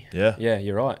my hammy. Yeah. Yeah,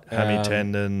 you're right. Hammy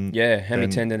tendon. Yeah, hammy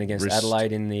tendon against wrist.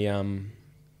 Adelaide in the...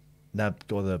 NAB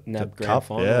grand cup,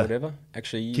 final or whatever.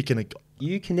 Actually,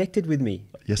 you connected with me.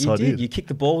 Yes, I did. You kicked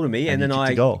the ball to me, and then I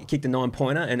kicked a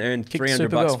 9-pointer and earned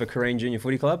 $300 for Korean Junior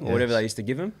Footy Club or whatever they used to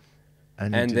give him.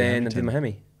 And then I did my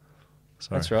hammy.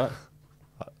 Sorry. That's right.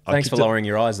 Thanks for lowering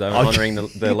your eyes, though, and honouring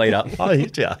the lead up. I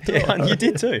hit you. Yeah, you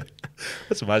did too.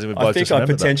 That's amazing. We both I think I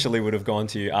potentially would have gone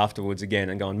to you afterwards again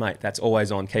and gone, mate, that's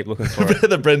always on. Keep looking for it.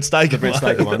 The Brent Staker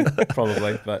one,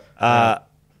 probably. But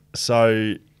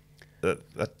so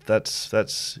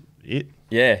that's it.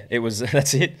 Yeah, it was.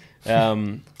 That's it.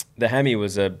 The hammy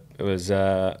was a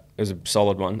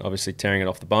solid one. Obviously, tearing it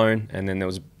off the bone, and then there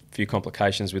was a few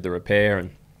complications with the repair,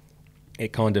 and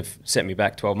it kind of set me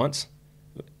back 12 months.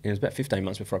 It was about 15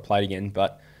 months before I played again,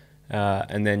 but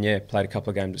and then played a couple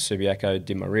of games at Subiaco,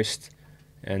 did my wrist,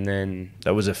 and then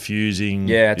that was a fusing.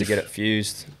 Yeah, I had to get it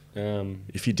fused.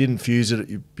 If you didn't fuse it,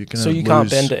 you're going to lose. So you can't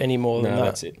bend it any more than that? No,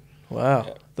 that's it. Wow.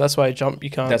 Yeah. That's why you jump. You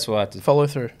can't. That's why I had to follow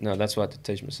through. No, that's why I had to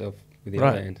teach myself with the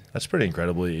other hand. That's pretty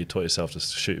incredible. You taught yourself to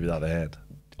shoot with the other hand.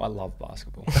 I love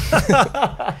basketball.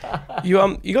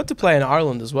 You got to play in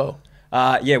Ireland as well.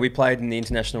 Yeah, we played in the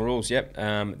international rules. Yep,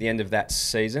 at the end of that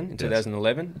season in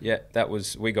 2011. Yeah,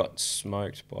 we got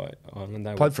smoked by Ireland.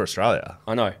 They played for Australia.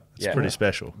 I know. It's pretty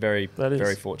special. Very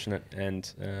fortunate.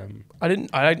 And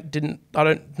I'm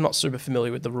not super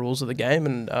familiar with the rules of the game,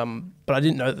 and but I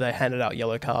didn't know that they handed out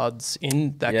yellow cards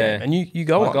in that game. And you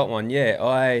got one. I got one.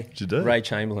 Yeah, Did you do? Ray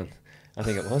Chamberlain. I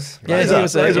think it was. Yeah, he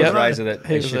was there. Razor that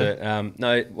he should have.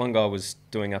 No, one guy was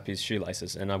doing up his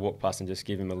shoelaces, and I walked past and just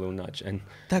gave him a little nudge, and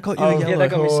that got you a yellow. Yeah, that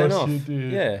got me sent off.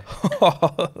 Yeah.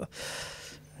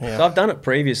 So I've done it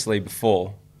previously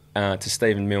before to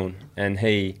Stephen Milne, and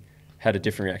he had a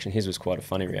different reaction. His was quite a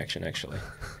funny reaction, actually.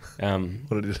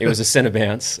 It was a centre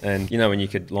bounce, and you know when you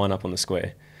could line up on the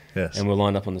square. Yes. And we're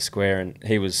lined up on the square, and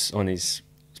he was on his.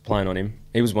 Playing on him,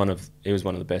 he was one of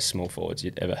the best small forwards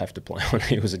you'd ever have to play on.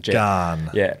 He was a jet.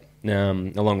 Gun. Yeah,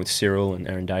 along with Cyril and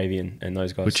Aaron Davey and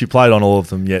those guys. Which you played on all of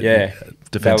them, yet. Yeah,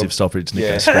 defensive stoppage,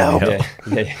 Niko.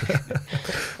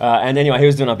 And anyway, he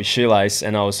was doing up his shoelace,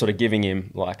 and I was sort of giving him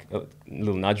like a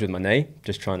little nudge with my knee,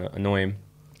 just trying to annoy him.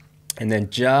 And then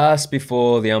just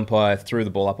before the umpire threw the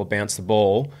ball up or bounced the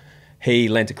ball, he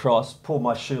leant across, pulled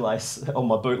my shoelace on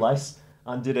my bootlace,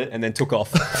 undid it, and then took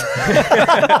off.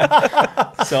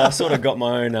 So I sort of got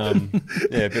my own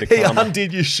bit of karma. He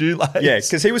undid your shoelace? Yeah,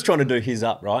 because he was trying to do his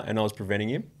up, right, and I was preventing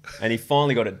him. And he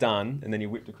finally got it done, and then he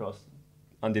whipped across,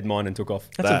 undid mine, and took off.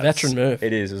 That's a veteran move.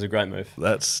 It is. It was a great move.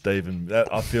 That's Stephen.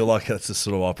 I feel like that's the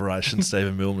sort of operation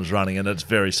Stephen Milne was running, and it's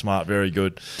very smart, very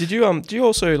good. Did you do you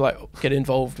also like get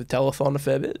involved with telethon a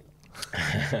fair bit?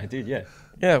 I did, yeah.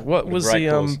 Yeah. What was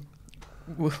the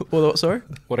sorry?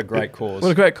 What a great cause.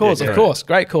 What a great cause, of course.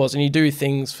 Great cause. And you do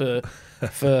things for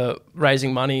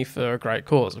raising money for a great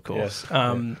cause, of course.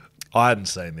 Yes. I hadn't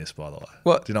seen this, by the way.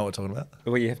 What? Do you know what we're talking about?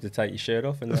 Where you have to take your shirt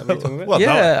off and that what you're talking about? Well,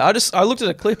 yeah, no. I looked at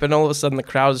a clip and all of a sudden the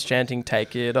crowd is chanting,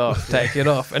 "Take it off, take it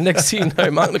off." And next thing you know,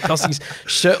 Mark NICOSKI's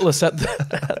shirtless at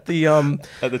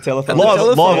the telephone.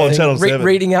 Live on Channel 7.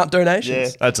 Reading out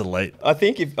donations. Yeah. That's elite. I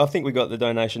think we got the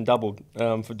donation doubled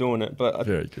for doing it, but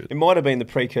very good. It might have been the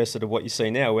precursor to what you see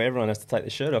now, where everyone has to take their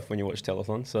shirt off when you watch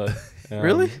telethon. So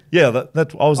really? Yeah,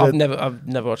 I've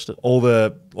never watched it. All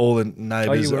the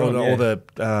neighbours, all the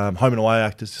home and away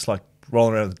actors just like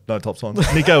rolling around with no tops on.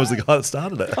 Niko was the guy that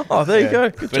started it. Oh, there you go.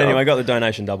 Good job. Anyway, I got the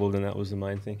donation doubled, and that was the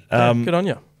main thing. Good on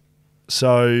you.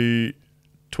 So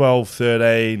 12,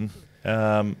 13,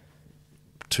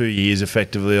 2 years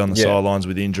effectively on the sidelines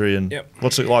with injury. And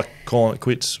what's it like calling it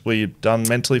quits? Were you done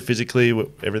mentally, physically,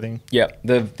 everything? Yeah,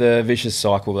 the vicious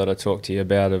cycle that I talked to you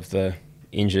about of the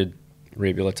injured,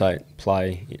 rehabilitate,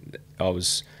 play, I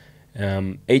was...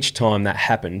 each time that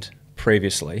happened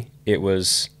previously, it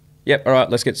was, all right,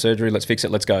 let's get surgery, let's fix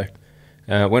it, let's go.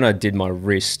 When I did my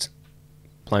wrist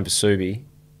playing for Subi,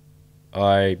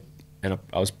 I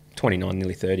was 29,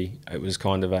 nearly 30. It was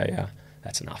kind of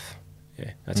that's enough.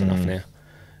 Yeah, that's enough now.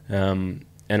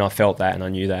 And I felt that, and I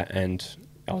knew that, and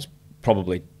I was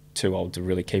probably too old to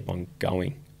really keep on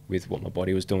going with what my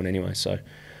body was doing anyway. So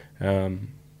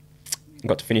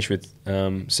got to finish with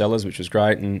Sellers, which was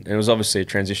great, and it was obviously a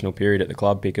transitional period at the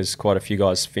club because quite a few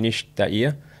guys finished that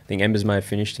year. I think Embers may have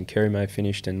finished, and Kerry may have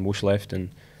finished, and Woosh left, and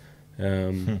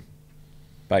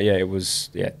but I was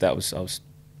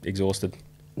exhausted.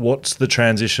 What's the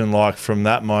transition like from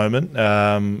that moment,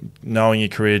 knowing your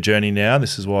career journey now?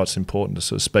 This is why it's important to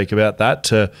sort of speak about that,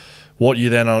 to what you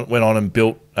then went on and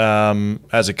built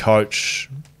as a coach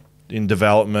in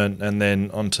development, and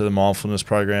then onto the mindfulness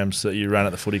programs that you ran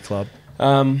at the footy club.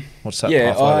 What's that?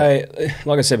 Yeah,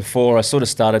 like I said before, I sort of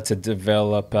started to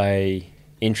develop a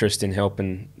interest in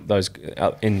helping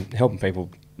people.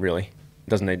 Really,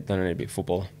 don't need to be a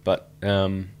footballer, but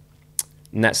and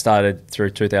that started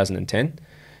through 2010,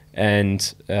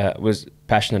 and was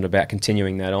passionate about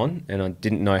continuing that on. And I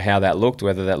didn't know how that looked,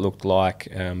 whether that looked like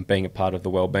being a part of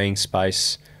the wellbeing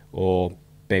space or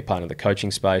be a part of the coaching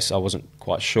space. I wasn't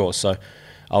quite sure, so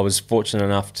I was fortunate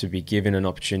enough to be given an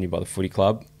opportunity by the footy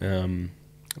club,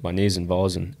 by Niz and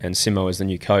Voz and Simo as the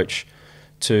new coach,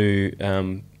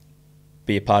 to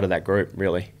be a part of that group,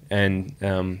 really, and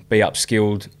be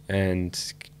upskilled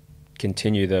and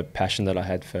continue the passion that I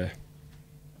had for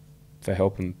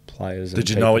helping players. Did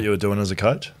you know what you were doing as a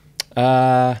coach?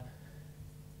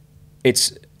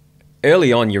 It's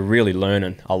early on, you're really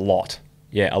learning a lot.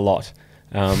 Yeah, a lot.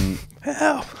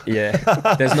 How? Yeah,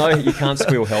 you can't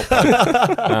squeal help.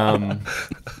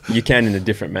 You can in a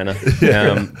different manner.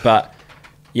 But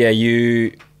yeah,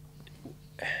 and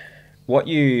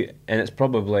it's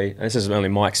probably, and this is only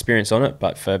my experience on it,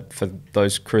 but for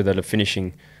those crew that are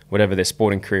finishing whatever their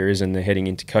sporting career is and they're heading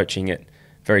into coaching, it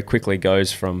very quickly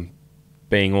goes from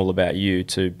being all about you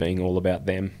to being all about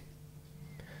them.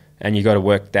 And you got to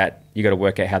work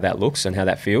out how that looks and how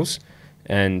that feels.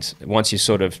 And once you've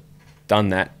sort of done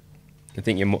that, I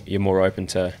think you're more open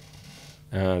to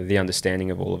the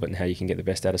understanding of all of it and how you can get the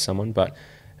best out of someone. But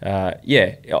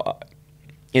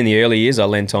in the early years, I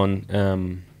lent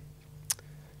on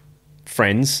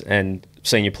friends and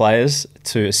senior players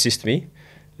to assist me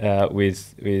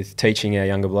with teaching our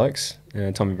younger blokes.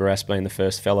 Tommy Barras being the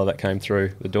first fella that came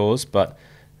through the doors,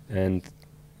 you're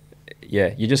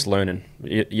just learning.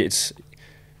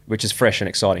 Which is fresh and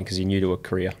exciting because you're new to a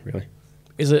career, really.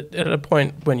 Is it at a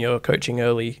point when you're coaching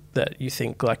early that you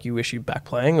think like you wish you back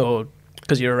playing, or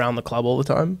because you're around the club all the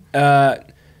time?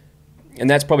 And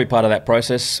that's probably part of that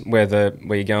process where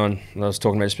you're going. I was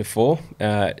talking about this before.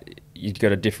 You've got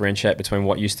to differentiate between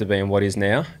what used to be and what is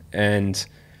now, and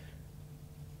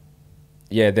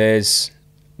there's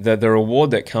the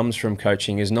reward that comes from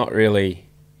coaching is not really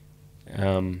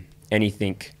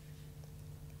anything.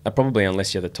 Probably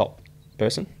unless you're the top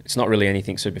person, it's not really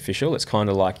anything superficial. It's kind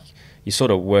of like you're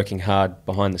sort of working hard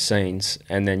behind the scenes,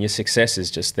 and then your success is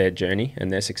just their journey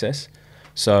and their success.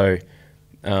 So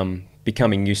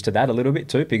becoming used to that a little bit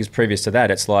too, because previous to that,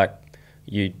 it's like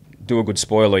you do a good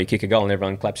spoil or you kick a goal and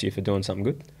everyone claps you for doing something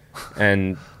good.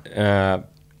 And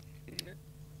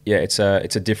it's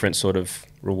a different sort of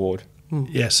reward.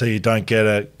 Yeah, so you don't get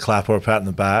a clap or a pat in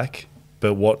the back,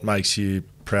 but what makes you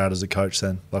proud as a coach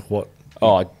then? Like what?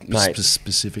 Oh, mate.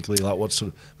 Specifically, like what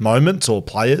sort of moments or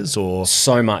players or?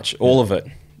 So much, all of it.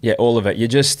 Yeah, all of it.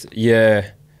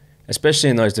 Especially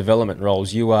in those development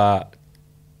roles, you are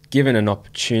given an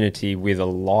opportunity with a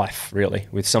life, really,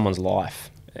 with someone's life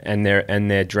and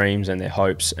their dreams and their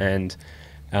hopes. And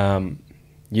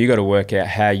you got to work out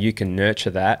how you can nurture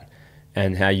that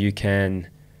and how you can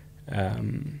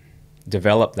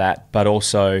develop that, but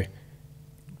also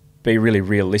be really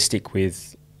realistic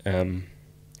with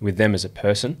them as a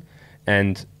person.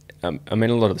 And I mean,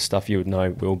 a lot of the stuff you would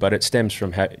know, Will, but it stems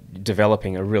from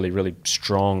developing a really, really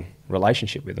strong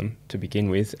relationship with them to begin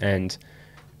with, and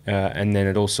then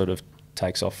it all sort of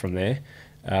takes off from there.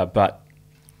 But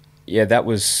yeah, that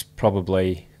was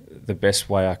probably the best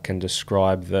way I can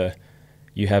describe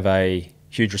you have a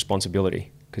huge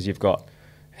responsibility because you've got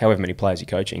however many players you're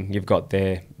coaching, you've got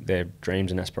their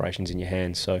dreams and aspirations in your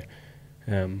hands. So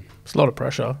it's a lot of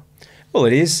pressure. Well,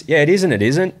 it is. Yeah, it is and it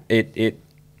isn't. It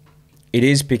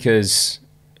is because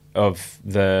of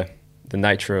the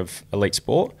nature of elite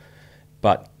sport,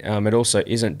 but it also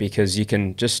isn't because you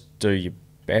can just do your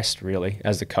best really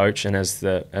as the coach and as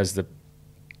the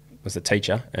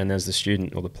teacher and as the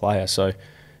student or the player. So,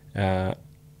 and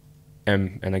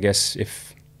I guess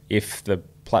if the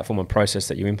platform and process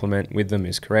that you implement with them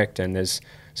is correct and there's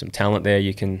some talent there,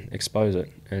 you can expose it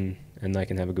and they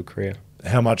can have a good career.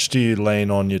 How much do you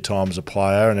lean on your time as a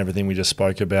player and everything we just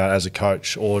spoke about as a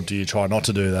coach, or do you try not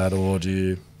to do that, or do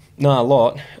you? No, a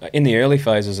lot. In the early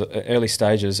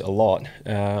stages, a lot.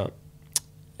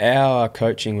 Our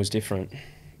coaching was different.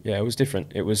 Yeah, it was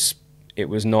different. It was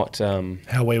not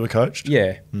how we were coached.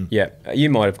 Yeah, yeah. You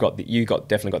might have definitely got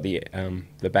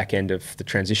the back end of the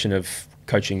transition of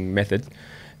coaching method,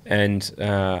 and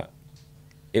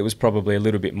it was probably a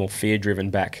little bit more fear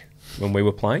driven back when we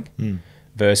were playing.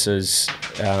 Versus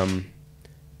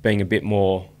being a bit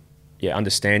more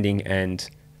understanding and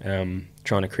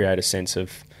trying to create a sense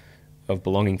of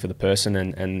belonging for the person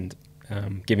and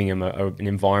giving them an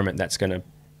environment that's going to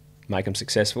make them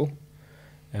successful,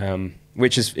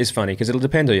 which is funny because it'll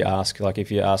depend who you ask. Like if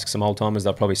you ask some old timers,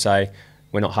 they'll probably say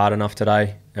we're not hard enough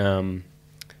today, and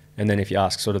then if you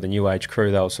ask sort of the new age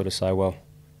crew, they'll sort of say, well,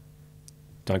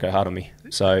 don't go hard on me.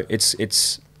 So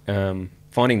it's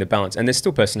finding the balance, and there's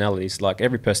still personalities. Like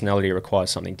every personality requires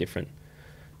something different.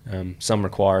 Some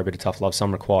require a bit of tough love,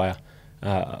 some require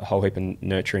a whole heap of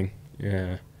nurturing.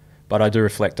 But I do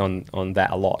reflect on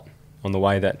that a lot, on the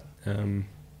way that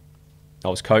I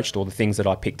was coached, or the things that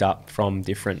I picked up from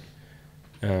different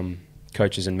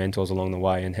coaches and mentors along the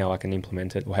way, and how I can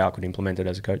implement it, or how I could implement it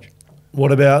as a coach.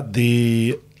 What about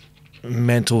the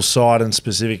mental side and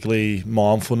specifically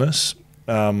mindfulness?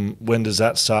 When does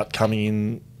that start coming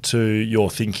in to your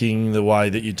thinking, the way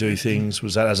that you do things?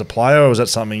 Was that as a player, or was that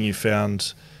something you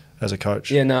found as a coach?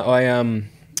 Yeah, no, I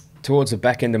towards the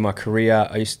back end of my career,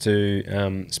 I used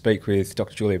to speak with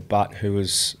Dr. Julia Butt, who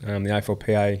was the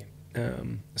AFLPA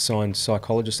assigned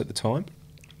psychologist at the time,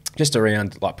 just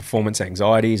around like performance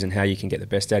anxieties and how you can get the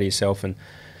best out of yourself. And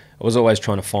I was always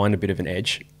trying to find a bit of an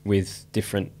edge with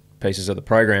different pieces of the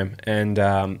program. And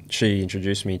she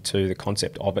introduced me to the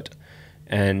concept of it,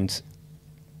 and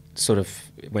sort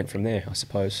of went from there, I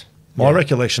suppose. My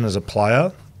recollection as a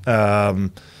player,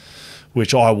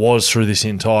 which I was through this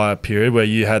entire period, where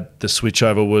you had the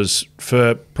switchover, was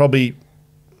for probably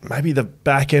maybe the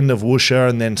back end of Woosha,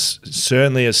 and then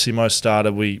certainly as Simo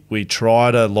started, we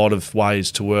tried a lot of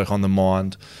ways to work on the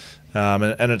mind.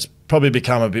 And it's probably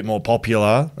become a bit more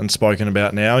popular and spoken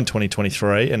about now in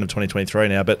 2023, end of 2023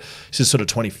 now, but this is sort of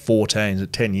 2014, so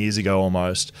 10 years ago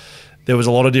almost. There was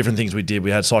a lot of different things we did. We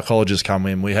had psychologists come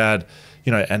in, we had,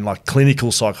 and like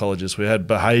clinical psychologists, we had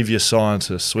behavior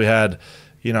scientists, we had,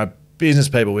 business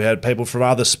people, we had people from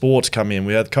other sports come in,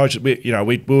 we had coaches, we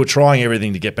were trying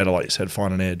everything to get better, like you said,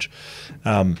 find an edge.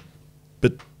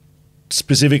 But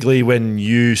specifically when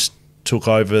you took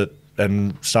over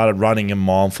and started running a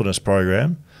mindfulness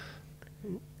program,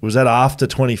 was that after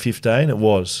 2015? It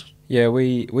was. Yeah,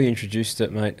 we introduced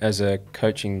it, mate, as a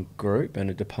coaching group and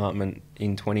a department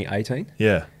in 2018.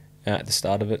 Yeah. At the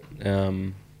start of it.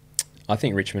 I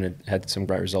think Richmond had some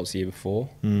great results the year before,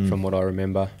 from what I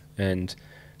remember, and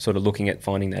sort of looking at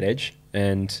finding that edge.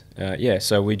 And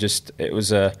so it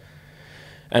was and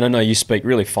I know you speak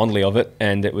really fondly of it,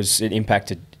 and it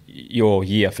impacted your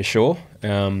year for sure.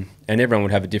 And everyone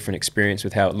would have a different experience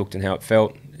with how it looked and how it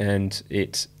felt. And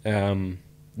it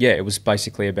was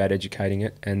basically about educating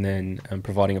it and then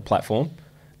providing a platform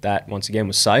that, once again,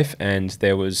 was safe, and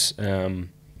there was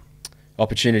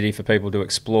opportunity for people to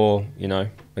explore,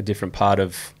 a different part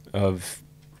of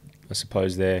I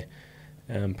suppose, their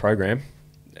program,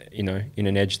 in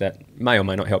an edge that may or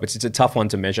may not help. It's a tough one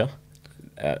to measure.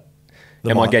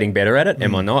 Am I getting better at it?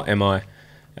 Am I not? Am I?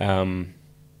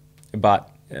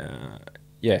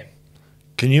 Yeah.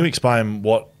 Can you explain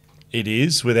what it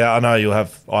is without? I know you'll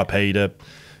have IP to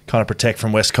kind of protect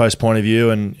from West Coast point of view,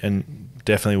 and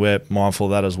definitely we're mindful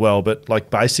of that as well. But like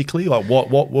basically, like what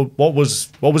was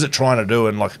it trying to do,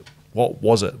 and like what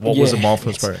was it? What was the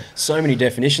mindfulness program? So many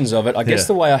definitions of it. I guess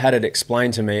the way I had it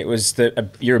explained to me, it was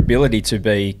your ability to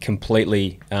be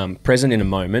completely present in a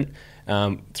moment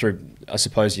through, I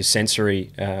suppose, your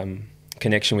sensory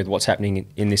connection with what's happening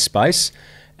in this space,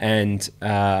 and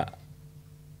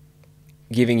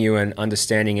giving you an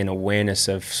understanding and awareness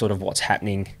of sort of what's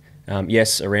happening,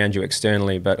 yes, around you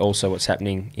externally, but also what's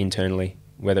happening internally,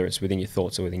 whether it's within your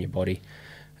thoughts or within your body.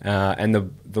 And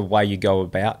the way you go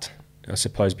about, I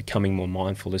suppose, becoming more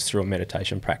mindful is through a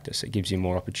meditation practice. It gives you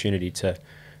more opportunity to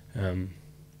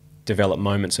develop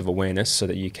moments of awareness so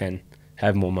that you can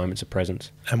have more moments of presence.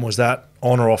 And was that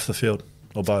on or off the field,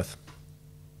 or both?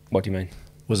 What do you mean?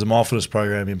 Was the mindfulness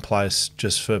program in place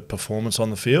just for performance on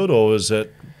the field, or was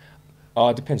it? Oh,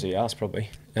 it depends who you ask, probably.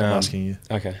 I'm asking you.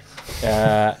 Okay.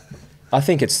 I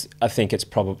think it's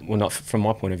probably, well, not from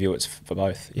my point of view, it's for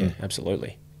both. Yeah,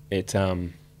 absolutely. It,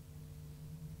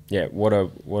 what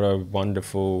a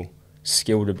wonderful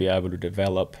skill to be able to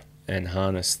develop and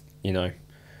harness,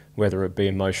 whether it be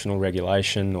emotional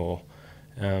regulation or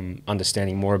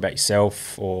understanding more about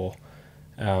yourself, or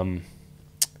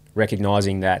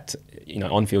recognizing that,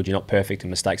 on field you're not perfect and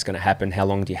mistakes going to happen. How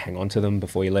long do you hang on to them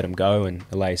before you let them go and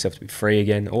allow yourself to be free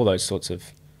again? All those sorts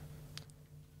of.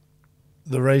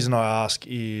 The reason I ask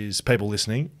is people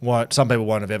listening, some people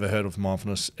won't have ever heard of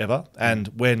mindfulness ever. And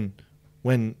when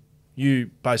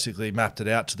you basically mapped it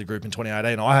out to the group in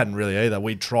 2018, I hadn't really either.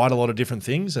 We tried a lot of different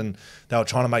things, and they were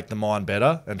trying to make the mind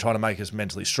better and trying to make us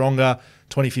mentally stronger.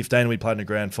 2015, we played in a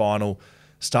grand final,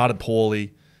 started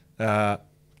poorly,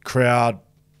 crowd,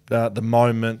 the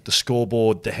moment, the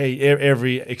scoreboard, the heat,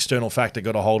 every external factor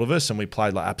got a hold of us, and we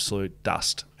played like absolute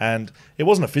dust. And it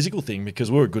wasn't a physical thing,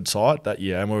 because we were a good side that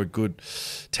year, and we were a good,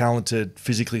 talented,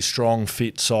 physically strong,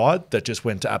 fit side that just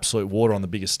went to absolute water on the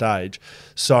biggest stage.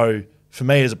 So for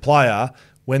me as a player,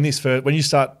 when you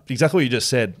start, exactly what you just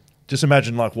said, just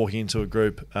imagine like walking into a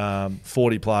group,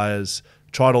 40 players,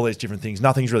 tried all these different things.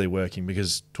 Nothing's really working,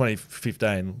 because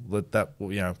 2015, we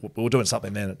were doing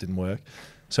something then that didn't work.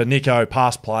 So Niko,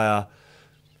 past player,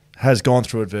 has gone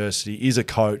through adversity, is a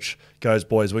coach, goes,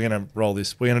 boys, we're going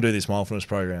to do this mindfulness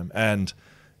program. And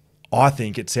I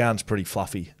think it sounds pretty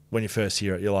fluffy when you first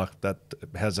hear it. You're like,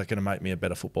 how's that going to make me a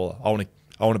better footballer? I want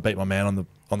to beat my man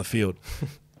on the field.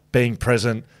 Being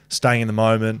present, staying in the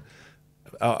moment,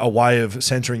 a way of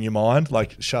censoring your mind.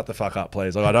 Like, shut the fuck up,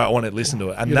 please. Like, I don't want to listen to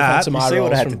it. And that, you see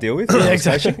what I had to deal with? Yeah,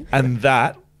 exactly. And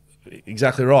that,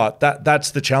 exactly right.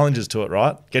 That's the challenges to it,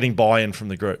 right? Getting buy-in from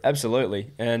the group.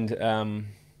 Absolutely. And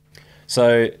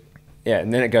so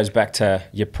and then it goes back to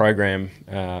your program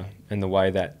and the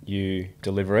way that you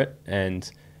deliver it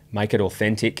and make it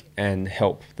authentic and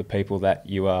help the people that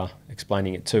you are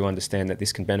explaining it to understand that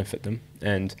this can benefit them.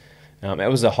 And it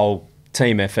was a whole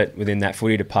team effort within that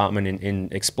footy department in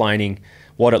explaining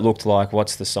what it looked like,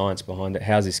 what's the science behind it,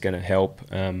 how's this going to help.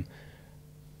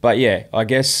 But yeah, I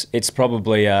guess it's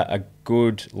probably a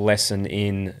good lesson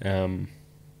in,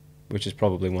 which is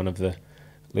probably one of the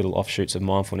little offshoots of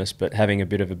mindfulness, but having a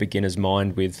bit of a beginner's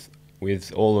mind with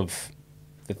all of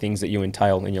the things that you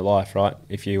entail in your life, right?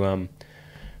 If you,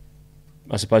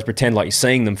 I suppose, pretend like you're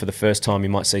seeing them for the first time, you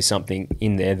might see something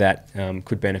in there that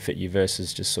could benefit you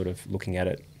versus just sort of looking at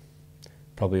it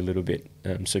probably a little bit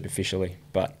superficially.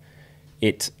 But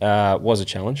it was a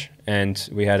challenge, and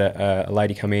we had a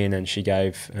lady come in and she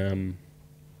gave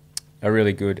a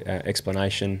really good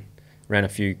explanation, ran a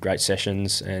few great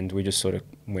sessions, and we just sort of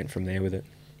went from there with it.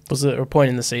 Was there a point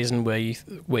in the season where you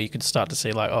could start to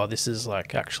see like, oh, this is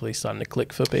like actually starting to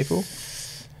click for people?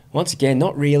 Once again,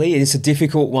 not really. It's a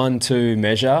difficult one to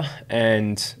measure,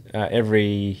 and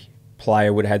every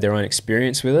player would have had their own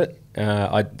experience with it.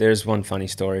 There's one funny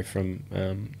story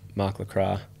from Mark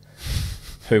Lacroix,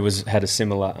 who had a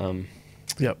similar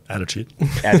attitude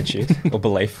or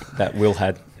belief that Will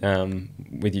had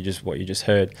with what you just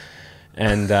heard,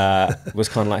 and was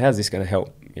kind of like, how's this going to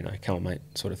help? Come on, mate,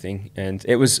 sort of thing. And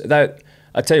it was that.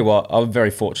 I tell you what, I'm very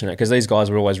fortunate because these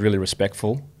guys were always really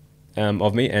respectful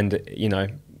of me, and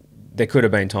there could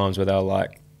have been times where they were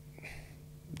like,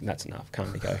 that's enough,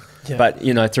 can't we go? Yeah. But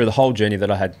through the whole journey that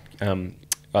I had,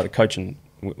 either coaching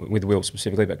with Will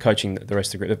specifically, but coaching the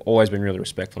rest of the group, they've always been really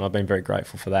respectful, and I've been very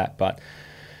grateful for that. But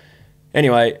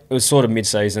anyway, it was sort of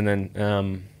mid-season,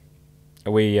 and I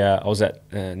was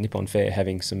at Nippon Fair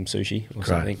having some sushi or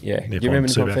something. Yeah, do you remember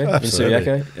Nippon Fair? Absolutely.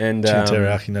 In Subiaco? And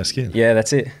teriyaki, no skin. Yeah,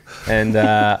 that's it. And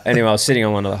anyway, I was sitting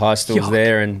on one of the high stools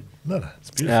there, and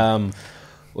it's beautiful.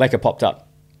 Leka popped up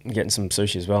getting some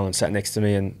sushi as well and sat next to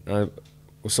me, and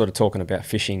we're sort of talking about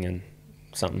fishing and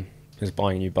something. He was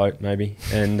buying a new boat maybe,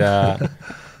 and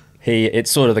it's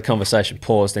sort of the conversation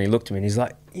paused, and he looked at me and he's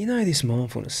like, this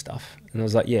mindfulness stuff? And I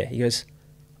was like, yeah. He goes,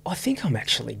 I think I'm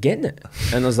actually getting it.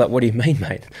 And I was like, what do you mean,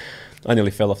 mate? I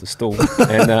nearly fell off the stool.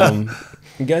 And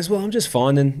he goes, well, I'm just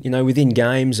finding, within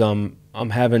games, I'm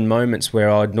having moments where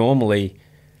I'd normally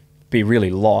be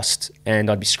really lost and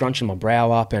I'd be scrunching my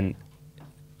brow up, and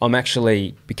I'm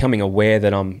actually becoming aware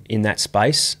that I'm in that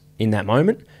space, in that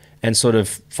moment, and sort of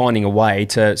finding a way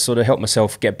to sort of help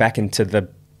myself get back into the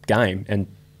game and,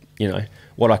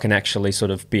 what I can actually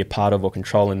sort of be a part of or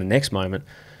control in the next moment.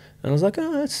 And I was like,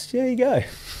 oh, there you go.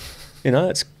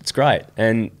 It's great.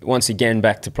 And once again,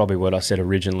 back to probably what I said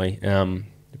originally,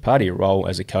 part of your role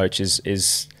as a coach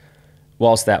is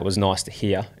whilst that was nice to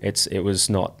hear, it was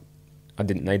not, I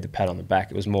didn't need the pat on the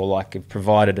back. It was more like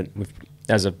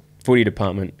as a footy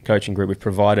department coaching group, we've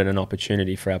provided an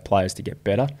opportunity for our players to get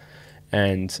better,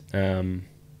 and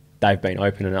they've been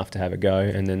open enough to have a go,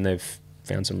 and then they've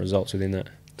found some results within that.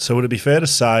 So would it be fair to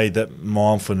say that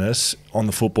mindfulness on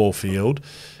the football field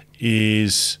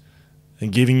is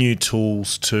giving you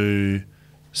tools to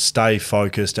stay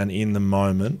focused and in the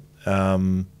moment,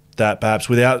 that perhaps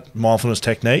without mindfulness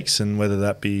techniques, and whether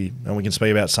that be, and we can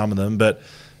speak about some of them, but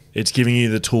it's giving you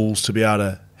the tools to be able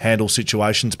to handle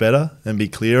situations better and be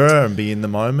clearer and be in the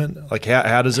moment? Like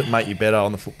how does it make you better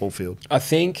on the football field? I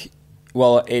think,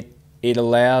 well, it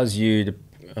allows you to,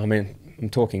 I'm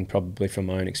talking probably from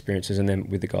my own experiences and then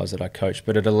with the guys that I coach,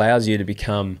 but it allows you to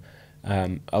become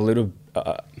a little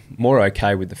more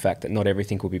okay with the fact that not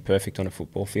everything will be perfect on a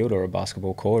football field or a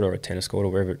basketball court or a tennis court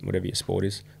or whatever your sport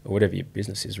is or whatever your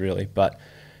business is really, but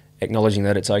acknowledging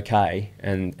that it's okay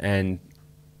and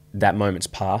that moment's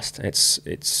past.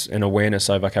 It's an awareness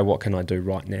of, okay, what can I do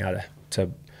right now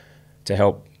to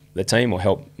help the team or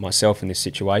help myself in this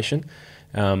situation?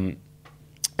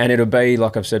 And it'll be,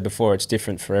 like I've said before, it's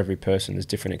different for every person.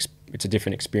 It's a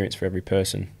different experience for every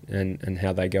person and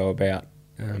how they go about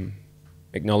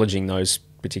acknowledging those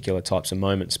particular types of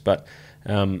moments. But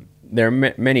there are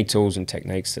many tools and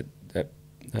techniques that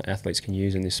athletes can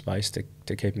use in this space to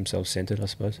keep themselves centred, I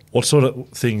suppose. What sort of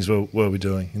things were we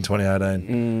doing in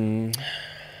 2018?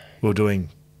 We were doing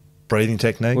breathing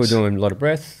techniques? We were doing a lot of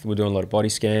breath. We were doing a lot of body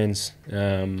scans.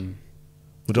 A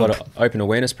lot of open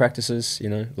awareness practices,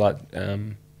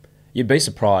 you'd be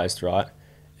surprised, right?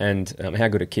 And how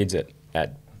good are kids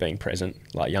at being present,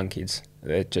 like young kids.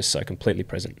 They're just so completely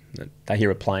present. They hear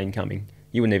a plane coming.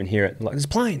 You wouldn't even hear it. Like, there's a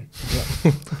plane.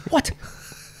 Like, what?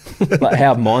 Like,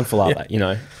 how mindful are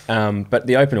they, But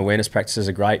the open awareness practices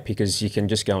are great because you can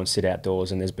just go and sit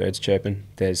outdoors and there's birds chirping,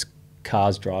 there's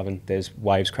cars driving, there's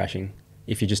waves crashing.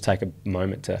 If you just take a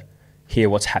moment to hear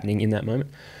what's happening in that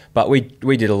moment. But we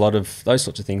did a lot of those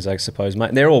sorts of things, I suppose,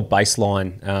 mate. They're all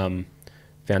baseline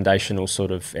foundational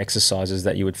sort of exercises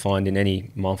that you would find in any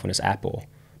mindfulness app or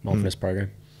mindfulness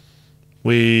program.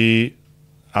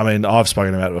 I've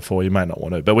spoken about it before, you may not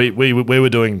want to, but we were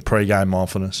doing pre-game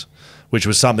mindfulness, which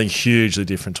was something hugely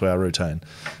different to our routine.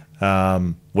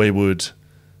 We would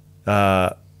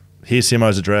hear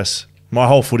Simo's address, my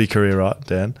whole footy career, right,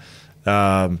 Dan?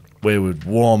 We would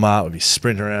warm up, we'd be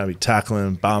sprinting around, we'd be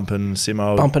tackling, bumping,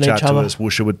 Simo would chat to us,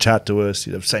 Woosha would chat to us,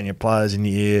 you'd have senior players in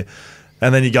your ear,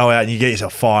 and then you go out and you get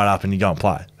yourself fired up and you go and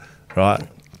play, right?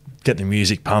 Get the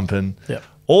music pumping. Yeah.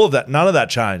 All of that, none of that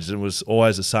changed. It was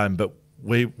always the same, but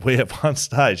we at one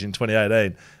stage in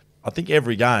 2018, I think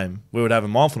every game we would have a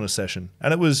mindfulness session,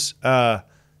 and it was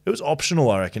optional,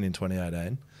 I reckon, in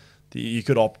 2018. You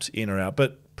could opt in or out,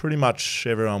 but pretty much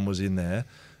everyone was in there.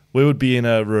 We would be in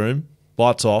a room,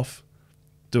 lights off,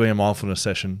 doing a mindfulness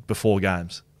session before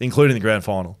games, including the grand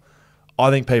final.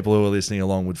 I think people who are listening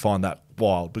along would find that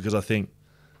wild because I think,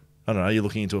 I don't know, you're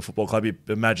looking into a football club, you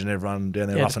imagine everyone down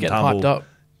there rough and tumble, hyped up.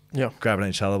 Yeah, grabbing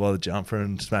each other by the jumper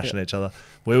and smashing each other.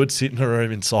 We would sit in a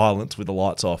room in silence with the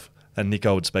lights off, and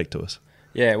Niko would speak to us.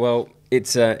 Yeah, well,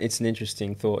 it's an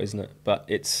interesting thought, isn't it? But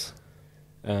it's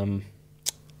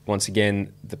once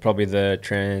again probably the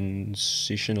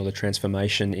transition or the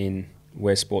transformation in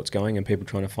where sport's going, and people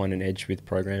trying to find an edge with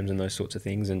programs and those sorts of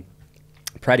things. And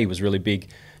Praddy was really big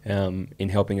in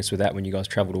helping us with that when you guys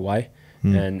travelled away,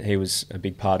 and he was a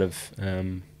big part of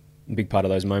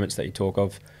those moments that you talk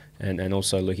of. And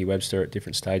also Lukey Webster at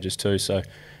different stages too. So,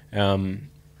 once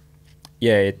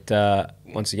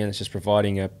again, it's just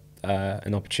providing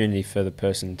an opportunity for the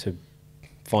person to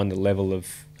find a level of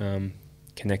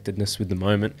connectedness with the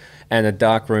moment. And a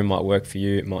dark room might work for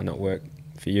you. It might not work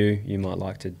for you. You might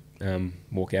like to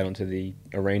walk out onto the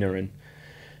arena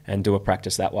and do a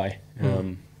practice that way.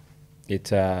 Once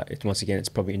again, it's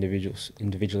probably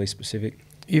individually specific.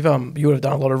 You would have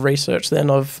done a lot of research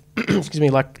then of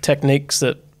like techniques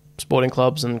that sporting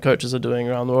clubs and coaches are doing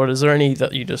around the world. Is there any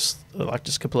that you just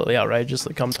completely outrageous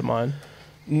that come to mind?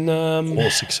 Or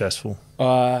successful?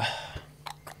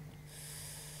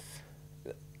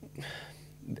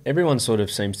 Everyone sort of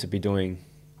seems to be doing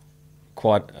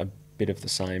quite a bit of the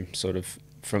same sort of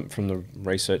from the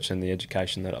research and the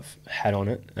education that I've had on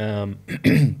it.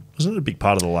 Wasn't it a big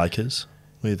part of the Lakers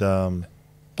with?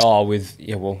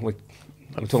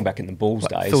 We're talking back in the Bulls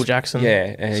days. Phil Jackson.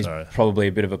 Yeah, and he's probably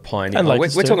a bit of a pioneer. And we're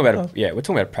talking about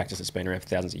a practice that's been around for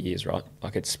thousands of years, right?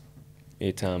 Like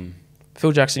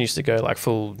Phil Jackson used to go like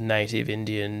full native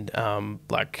Indian,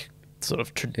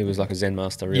 he was like a Zen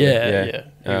master, really.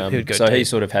 Yeah. He would go he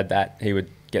sort of had that. He would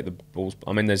get the Bulls.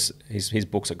 I mean, his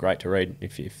books are great to read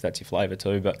if that's your flavour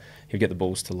too. But he'd get the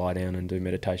Bulls to lie down and do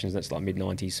meditations. That's like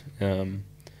mid-90s.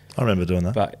 I remember doing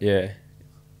that. But yeah.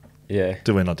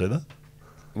 Do we not do that?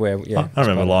 Where I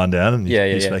remember lying down and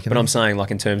you speaking. But I'm saying,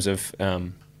 like, in terms of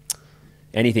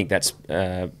anything that's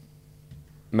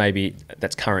maybe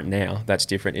that's current now, that's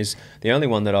different. Is the only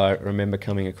one that I remember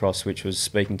coming across, which was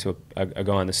speaking to a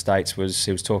guy in the States, was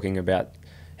he was talking about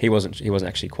he wasn't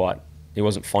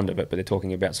fond of it, but they're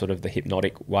talking about sort of the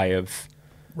hypnotic way of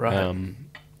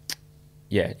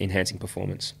enhancing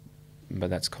performance. But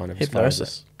that's kind of hypnosis. As far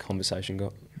as that conversation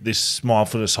got. This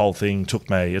mindfulness whole thing took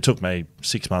me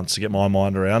 6 months to get my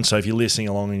mind around. So if you're listening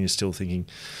along and you're still thinking,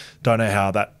 don't know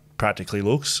how that practically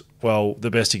looks, well,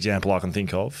 the best example I can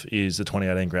think of is the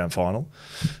 2018 grand final.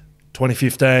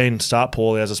 2015, start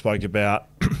poorly, as I spoke about,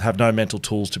 have no mental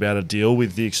tools to be able to deal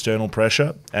with the external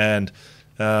pressure, and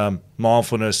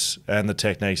mindfulness and the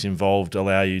techniques involved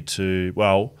allow you to,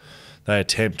 they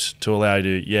attempt to allow you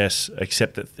to, yes,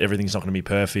 accept that everything's not going to be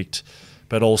perfect,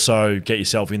 but also get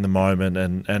yourself in the moment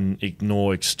and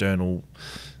ignore external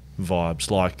vibes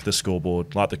like the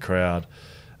scoreboard, like the crowd,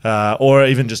 or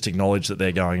even just acknowledge that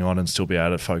they're going on and still be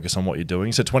able to focus on what you're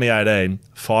doing. So 2018,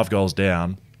 5 goals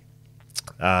down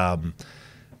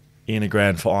in a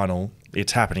grand final,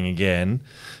 it's happening again.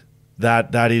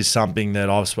 That is something that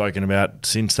I've spoken about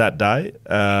since that day.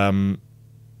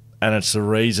 And it's the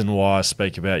reason why I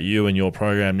speak about you and your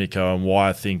program, Niko, and why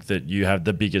I think that you have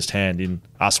the biggest hand in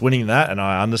us winning that. And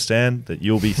I understand that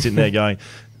you'll be sitting there going,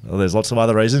 well, there's lots of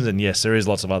other reasons. And yes, there is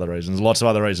lots of other reasons. Lots of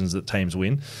other reasons that teams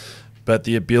win. But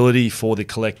the ability for the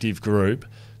collective group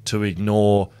to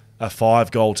ignore a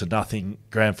 5-0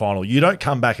 grand final. You don't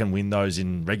come back and win those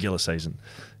in regular season.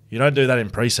 You don't do that in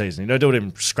pre-season. You don't do it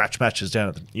in scratch matches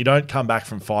you don't come back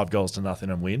from 5-0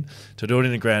 and win. To do it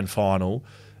in a grand final,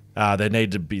 there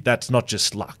need to be, that's not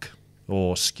just luck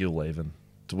or skill even.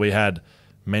 We had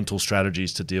mental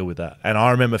strategies to deal with that. And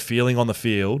I remember feeling on the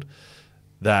field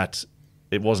that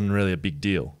it wasn't really a big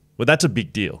deal. Well, that's a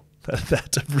big deal.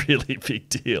 That's a really big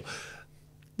deal.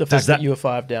 The fact that you were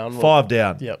 5 down. 5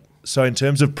 down. Yep. So in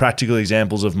terms of practical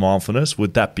examples of mindfulness,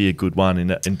 would that be a good one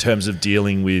in terms of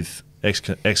dealing with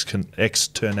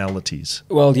externalities?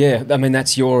 Well, yeah. I mean,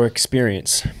 that's your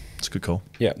experience. It's a good call.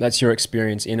 Yeah, that's your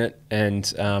experience in it.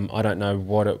 And I don't know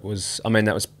what it was. I mean,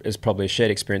 it was probably a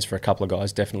shared experience for a couple of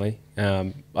guys, definitely.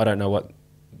 I don't know what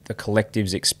the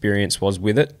collective's experience was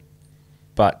with it.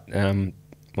 But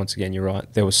once again, you're right.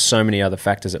 There were so many other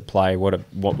factors at play. What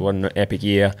an epic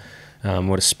year.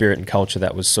 What a spirit and culture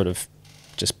that was sort of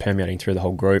just permeating through the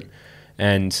whole group.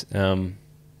 And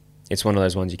it's one of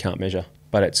those ones you can't measure.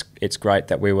 But it's great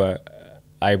that we were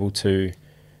able to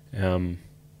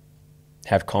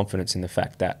have confidence in the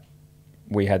fact that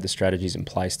we had the strategies in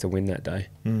place to win that day.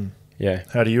 Yeah.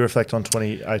 How do you reflect on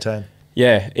 2018?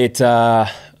 Yeah,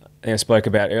 I spoke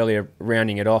about earlier,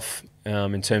 rounding it off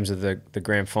in terms of the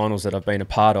grand finals that I've been a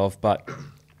part of, but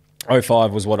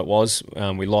 05 was what it was.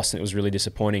 We lost and it was really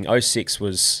disappointing. 06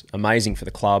 was amazing for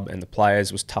the club and the players.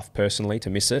 It was tough personally to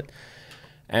miss it.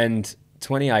 And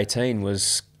 2018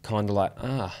 was kind of like,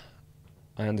 I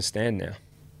understand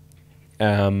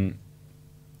now.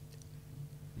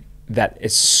 That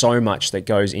it's so much that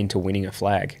goes into winning a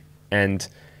flag, and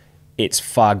it's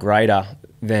far greater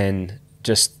than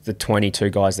just the 22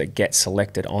 guys that get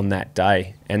selected on that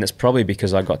day. And it's probably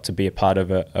because I got to be a part of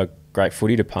a great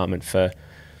footy department for,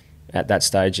 at that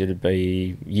stage, it'd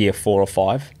be year 4 or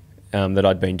 5 that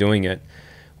I'd been doing it,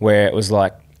 where it was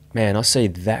like, man, I see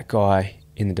that guy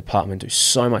in the department do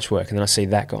so much work, and then I see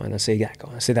that guy, and I see that guy,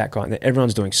 and I see that guy, and then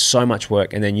everyone's doing so much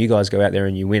work, and then you guys go out there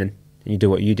and you win, and you do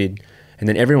what you did. And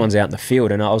then everyone's out in the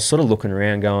field, and I was sort of looking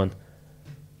around going,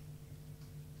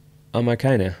 I'm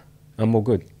okay now. I'm all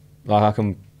good. Like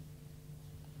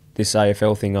this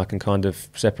AFL thing I can kind of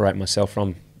separate myself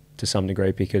from to some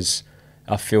degree, because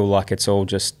I feel like it's all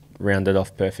just rounded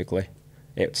off perfectly.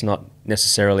 It's not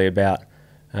necessarily about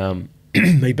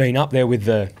me being up there with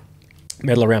the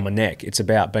medal around my neck. It's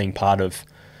about being part of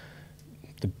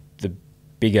the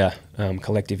bigger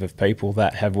collective of people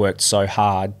that have worked so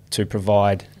hard to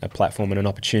provide a platform and an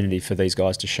opportunity for these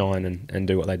guys to shine and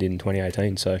do what they did in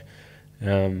 2018. So,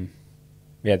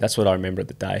 yeah, that's what I remember at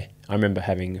the day. I remember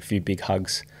having a few big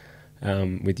hugs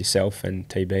with yourself and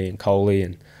TB and Coley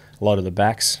and a lot of the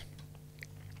backs,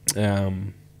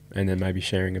 and then maybe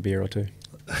sharing a beer or two.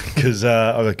 Because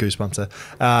I got goosebumps there.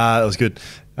 That was good.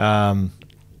 And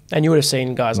you would have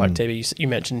seen guys like TB, you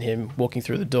mentioned him walking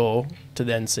through the door, to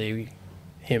then see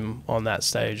him on that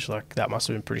stage. Like, that must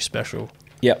have been pretty special.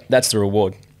 Yeah, that's the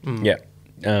reward. Yeah,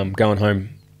 going home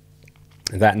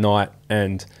that night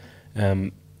and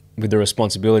with the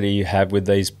responsibility you have with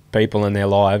these people and their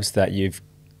lives, that you've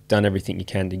done everything you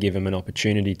can to give them an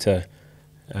opportunity to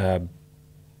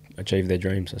achieve their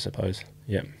dreams, I suppose.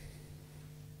 Yeah.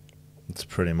 It's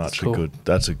pretty much cool.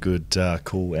 That's a good,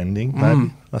 cool ending,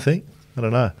 maybe, I think. I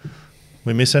don't know.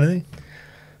 We miss anything?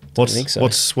 I think so.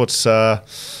 What's the,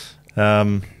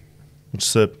 I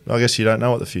guess you don't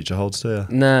know what the future holds, do you?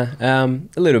 Nah, a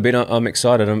little bit. I'm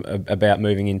excited about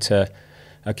moving into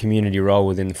a community role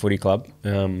within the footy club,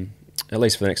 at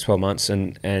least for the next 12 months,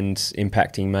 and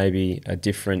impacting maybe a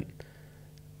different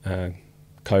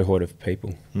cohort of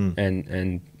people,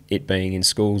 and it being in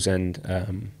schools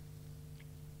and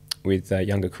with a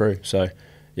younger crew. So,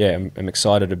 yeah, I'm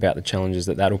excited about the challenges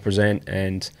that will present,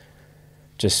 and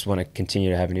just want to continue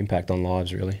to have an impact on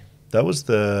lives, really. That was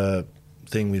the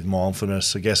thing with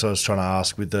mindfulness. I guess I was trying to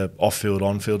ask with the off-field,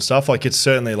 on-field stuff. Like, it's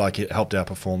certainly like it helped our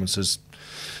performances,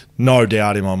 no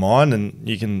doubt in my mind, and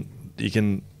you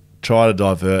can try to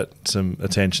divert some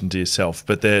attention to yourself,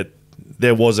 but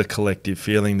there was a collective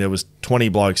feeling. There was 20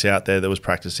 blokes out there that was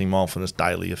practicing mindfulness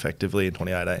daily effectively in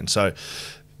 2018. So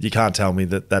you can't tell me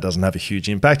that doesn't have a huge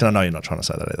impact, and I know you're not trying to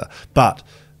say that either. But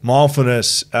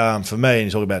mindfulness, for me, and you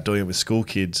talk about doing it with school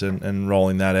kids and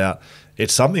rolling that out,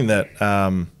 it's something that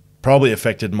probably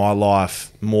affected my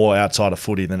life more outside of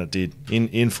footy than it did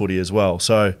in footy as well.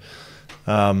 So,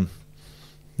 yeah,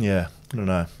 I don't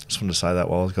know. Just wanted to say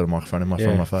that while I've got a microphone in my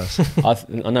front of my face. I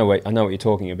know what you're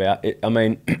talking about. I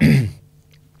mean,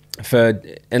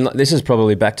 this is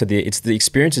probably back to the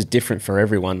experience is different for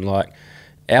everyone. Like,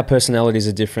 our personalities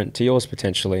are different to yours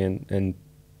potentially, and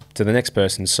to the next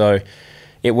person. So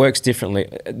it works differently.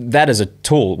 That as a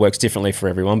tool works differently for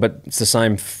everyone, but it's the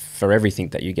same for everything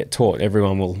that you get taught.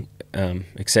 Everyone will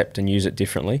accept and use it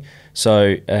differently.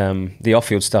 So the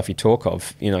off-field stuff you talk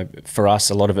of, for us,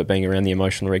 a lot of it being around the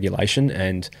emotional regulation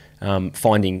and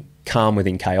finding calm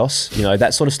within chaos,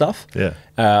 that sort of stuff. Yeah.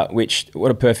 Which,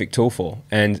 what a perfect tool for.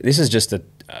 And this is just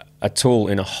a tool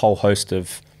in a whole host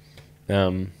of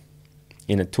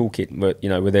in a toolkit,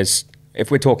 where there's, if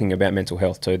we're talking about mental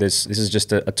health too, this is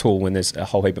just a tool when there's a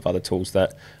whole heap of other tools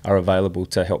that are available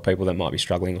to help people that might be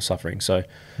struggling or suffering. So,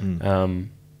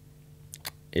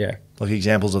 yeah. Like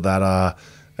examples of that are,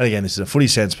 and again, this is a footy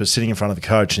sense, but sitting in front of the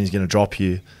coach and he's going to drop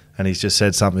you and he's just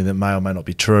said something that may or may not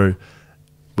be true.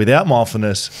 Without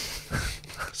mindfulness,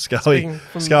 Schoey,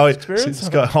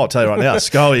 I'll tell you right now,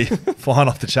 Schoey flying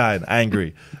off the chain,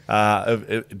 angry,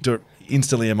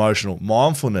 instantly emotional.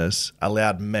 Mindfulness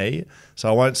allowed me, so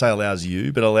I won't say allows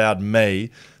you, but allowed me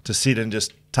to sit and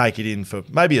just take it in for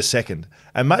maybe a second.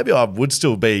 And maybe I would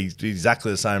still be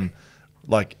exactly the same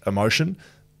like emotion,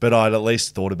 but I'd at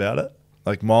least thought about it.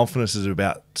 Like mindfulness is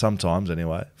about, sometimes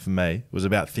anyway, for me, it was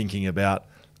about thinking about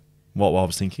what I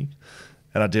was thinking.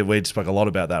 And we spoke a lot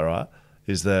about that, right?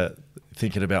 Is the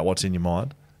thinking about what's in your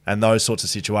mind. And those sorts of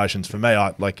situations, for me,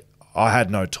 I had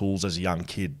no tools as a young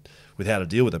kid with how to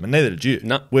deal with them, and neither did you.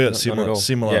 No, we had similar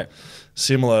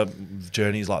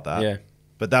journeys like that. Yeah.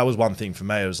 But that was one thing for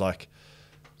me. It was like,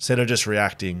 instead of just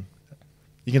reacting,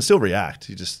 you can still react.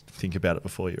 You just think about it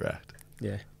before you react.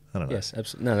 Yeah. I don't know. Yes,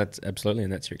 absolutely. No, that's absolutely,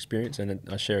 and that's your experience, and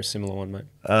I share a similar one, mate.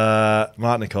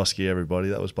 Martin NICOSKI, everybody.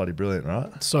 That was bloody brilliant,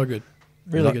 right? So good.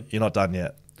 Really good. You're not done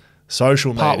yet.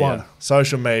 Social media. Part one.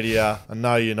 Social media. I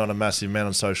know you're not a massive man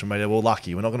on social media. Well,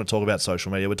 lucky. We're not going to talk about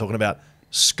social media. We're talking about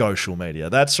social media.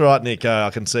 That's right, Niko. I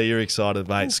can see you're excited,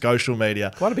 mate. Social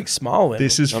media. Quite a big smile there.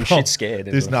 I'm shit scared.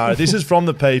 This is from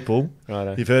the people.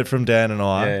 Righto. You've heard from Dan and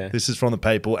I. Yeah. This is from the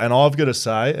people. And I've got to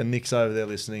say, and Nick's over there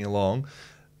listening along,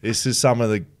 this is some of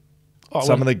the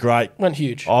great. Went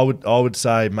huge. I would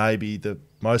say maybe the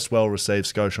most well-received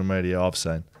social media I've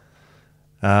seen.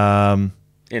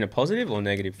 In a positive or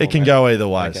negative format? It can go either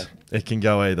ways. Okay. It can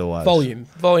go either ways.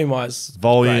 Volume-wise.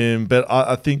 Volume, great. But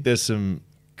I think there's some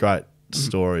great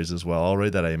stories as well. I'll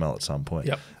read that email at some point.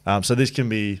 Yep. So this can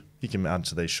be, you can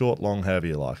answer these short, long, however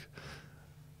you like.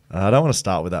 I don't want to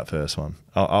start with that first one.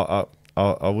 I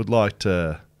would like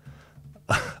to,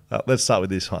 let's start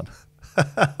with this one.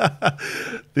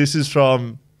 This is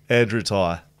from Andrew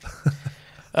Ty.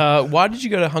 Why did you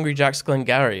go to Hungry Jack's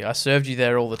Glengarry? I served you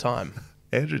there all the time.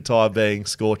 Andrew Ty being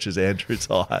Scorch's Andrew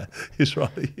Ty is right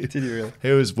here. Did he really?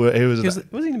 Was he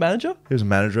the manager? He was a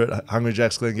manager at Hungry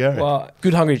Jack's Glengarry. Well,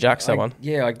 good Hungry Jack's, that one.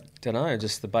 Yeah, I don't know,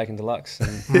 just the bacon deluxe.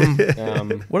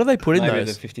 And, what do they put in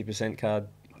those? Maybe the 50% card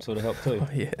sort of helped too. Oh,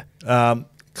 yeah.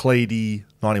 Cleedy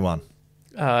 91.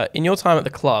 In your time at the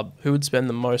club, who would spend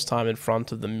the most time in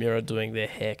front of the mirror doing their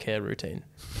hair care routine?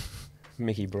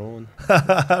 Mickey Braun.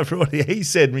 He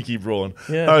said Mickey Braun.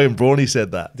 Yeah. Oh, and Brawny said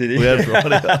that. Did he? We had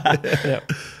Brawny. Yeah.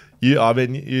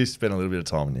 You spent a little bit of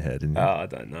time in your head, didn't you? I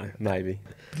don't know. Maybe.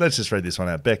 Let's just read this one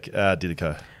out. Beck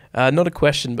Didico. Not a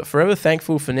question, but forever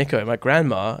thankful for Niko. My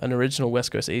grandma, an original West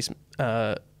Coast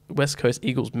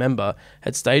Eagles member,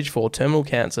 had stage 4 terminal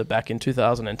cancer back in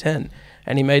 2010,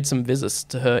 and he made some visits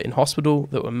to her in hospital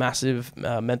that were massive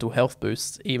mental health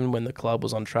boosts, even when the club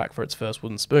was on track for its first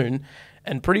wooden spoon,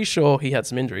 and pretty sure he had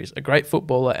some injuries. A great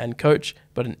footballer and coach,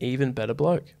 but an even better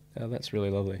bloke. Oh, that's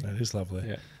really lovely. That is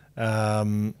lovely. Yeah.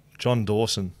 John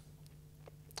Dawson.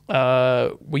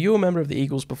 Were you a member of the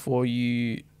Eagles before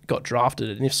you got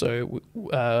drafted, and if so,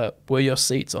 were your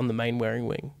seats on the main wearing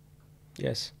wing?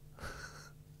 Yes.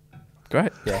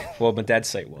 Great. Yeah. Well, my dad's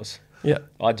seat was. Yeah.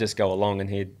 I'd just go along and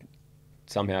he'd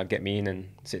somehow get me in and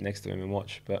sit next to him and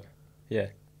watch. But yeah,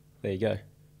 there you go.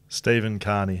 Stephen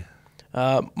Carney.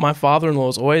 My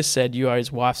father-in-law's always said you are his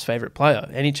wife's favourite player.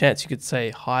 Any chance you could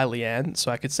say hi, Leanne,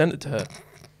 so I could send it to her?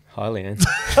 Hi, Leanne.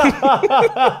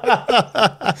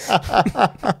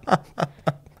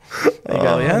 There you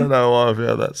go, Leanne. I don't know why I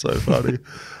found that so funny.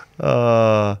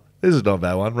 This is not a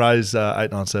bad one. Ray's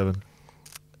 897.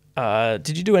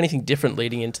 Did you do anything different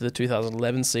leading into the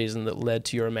 2011 season that led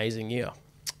to your amazing year?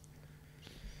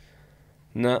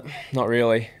 No, not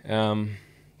really.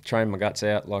 Trained my guts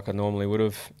out like I normally would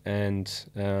have, and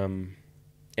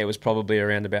it was probably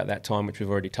around about that time, which we've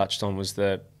already touched on, was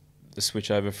the switch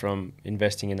over from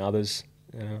investing in others,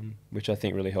 which I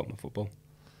think really helped my football.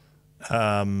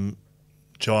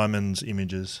 Jaiman's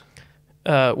images.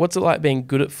 What's it like being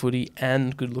good at footy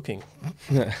and good looking?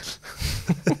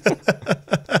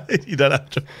 You don't have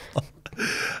to.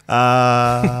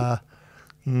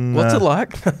 What's it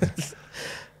like?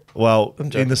 Well,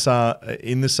 in the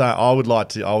same, I would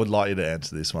like you to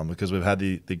answer this one, because we've had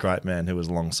the great man who was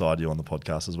alongside you on the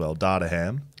podcast as well, Data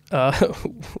Ham.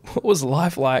 What was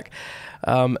life like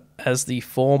as the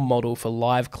form model for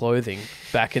live clothing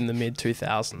back in the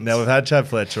mid-2000s? Now, we've had Chad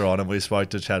Fletcher on, and we spoke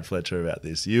to Chad Fletcher about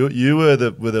this. You were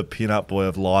the pin-up boy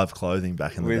of live clothing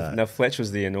back in the day. No, Fletch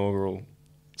was the inaugural.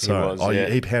 He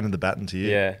handed the baton to you.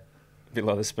 Yeah, a bit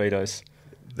like the Speedos.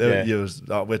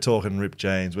 We're talking ripped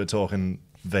jeans. We're talking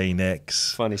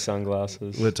V-necks. Funny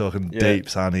sunglasses. We're talking deep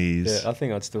sunnies. Yeah, I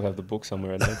think I'd still have the book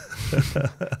somewhere at home.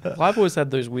 Well, I've always had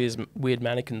those weird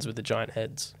mannequins with the giant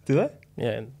heads. Do they?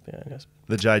 Yeah. Yes.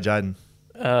 The J. Jaden.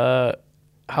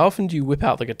 How often do you whip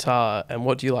out the guitar, and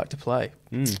what do you like to play?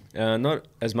 Not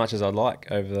as much as I'd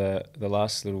like over the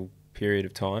last little period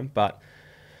of time, but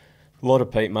a lot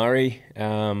of Pete Murray,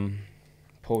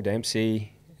 Paul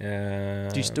Dempsey.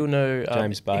 Do you still know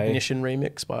James Bay? Ignition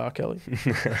Remix by R. Kelly?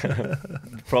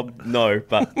 No,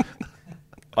 but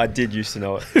I did used to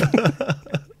know it.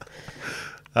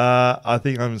 I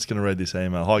think I'm just going to read this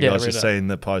email. Hi guys, just seeing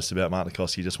the post about Mark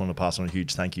NICOSKI. Just want to pass on a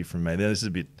huge thank you from me. This is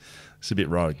a bit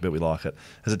rogue, but we like it.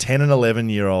 As a 10 and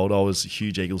 11-year-old, I was a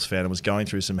huge Eagles fan and was going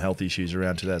through some health issues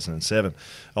around 2007.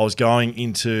 I was going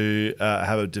into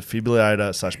have a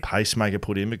defibrillator / pacemaker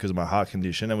put in because of my heart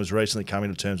condition, and was recently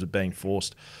coming to terms with being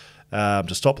forced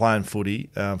to stop playing footy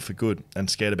for good, and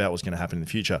scared about what's going to happen in the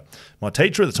future. My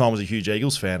teacher at the time was a huge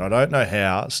Eagles fan. I don't know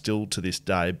how, still to this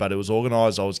day, but it was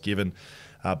organised. I was given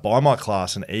by my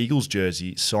class an Eagles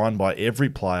jersey signed by every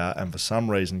player, and for some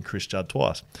reason Chris Judd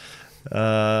twice.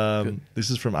 This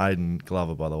is from Aidan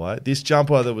Glover, by the way. This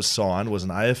jumper that was signed was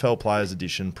an AFL Players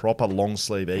Edition proper long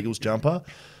sleeve Eagles jumper.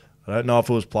 I don't know if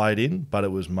it was played in, but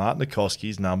it was Mark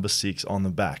NICOSKI's number 6 on the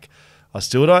back. I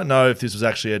still don't know if this was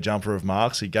actually a jumper of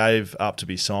Mark's. He gave up to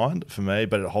be signed for me,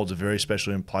 but it holds a very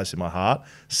special place in my heart.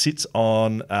 Sits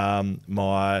on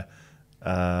my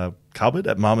cupboard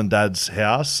at mum and dad's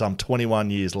house some 21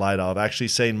 years later. I've actually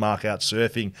seen Mark out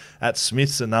surfing at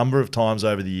Smith's a number of times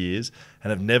over the years and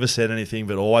have never said anything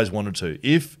but always wanted to.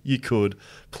 If you could,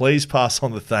 please pass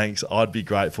on the thanks. I'd be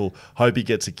grateful. Hope he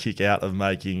gets a kick out of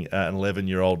making an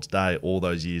 11-year-old's day all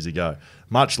those years ago.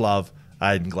 Much love,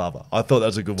 Aidan Glover. I thought that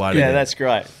was a good way to Yeah, that's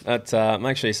great.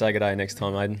 Make sure you say good day next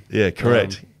time, Aidan. Yeah,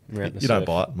 correct. You don't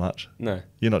bite much. No.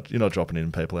 You're not dropping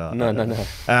in people out. No.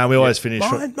 We always finish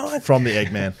from the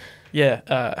Eggman.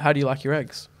 Yeah. How do you like your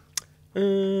eggs?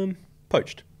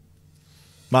 Poached.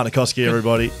 Mark NICOSKI,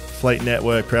 everybody. Fleet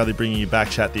Network proudly bringing you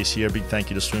BackChat this year. A big thank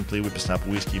you to Swimply, Whippersnapper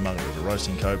Whisky, Mugger River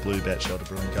Roasting Co, BlueBet, Shelter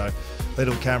Brewing Co,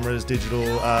 Little Cameras, Digital,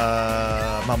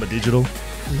 Mumba Digital,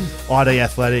 ID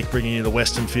Athletic bringing you the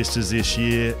Western Fisters this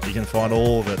year. You can find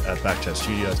all of it at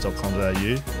backchatstudios.com.au. Did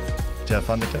you have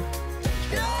fun, Nico?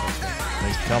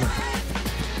 Thanks for coming.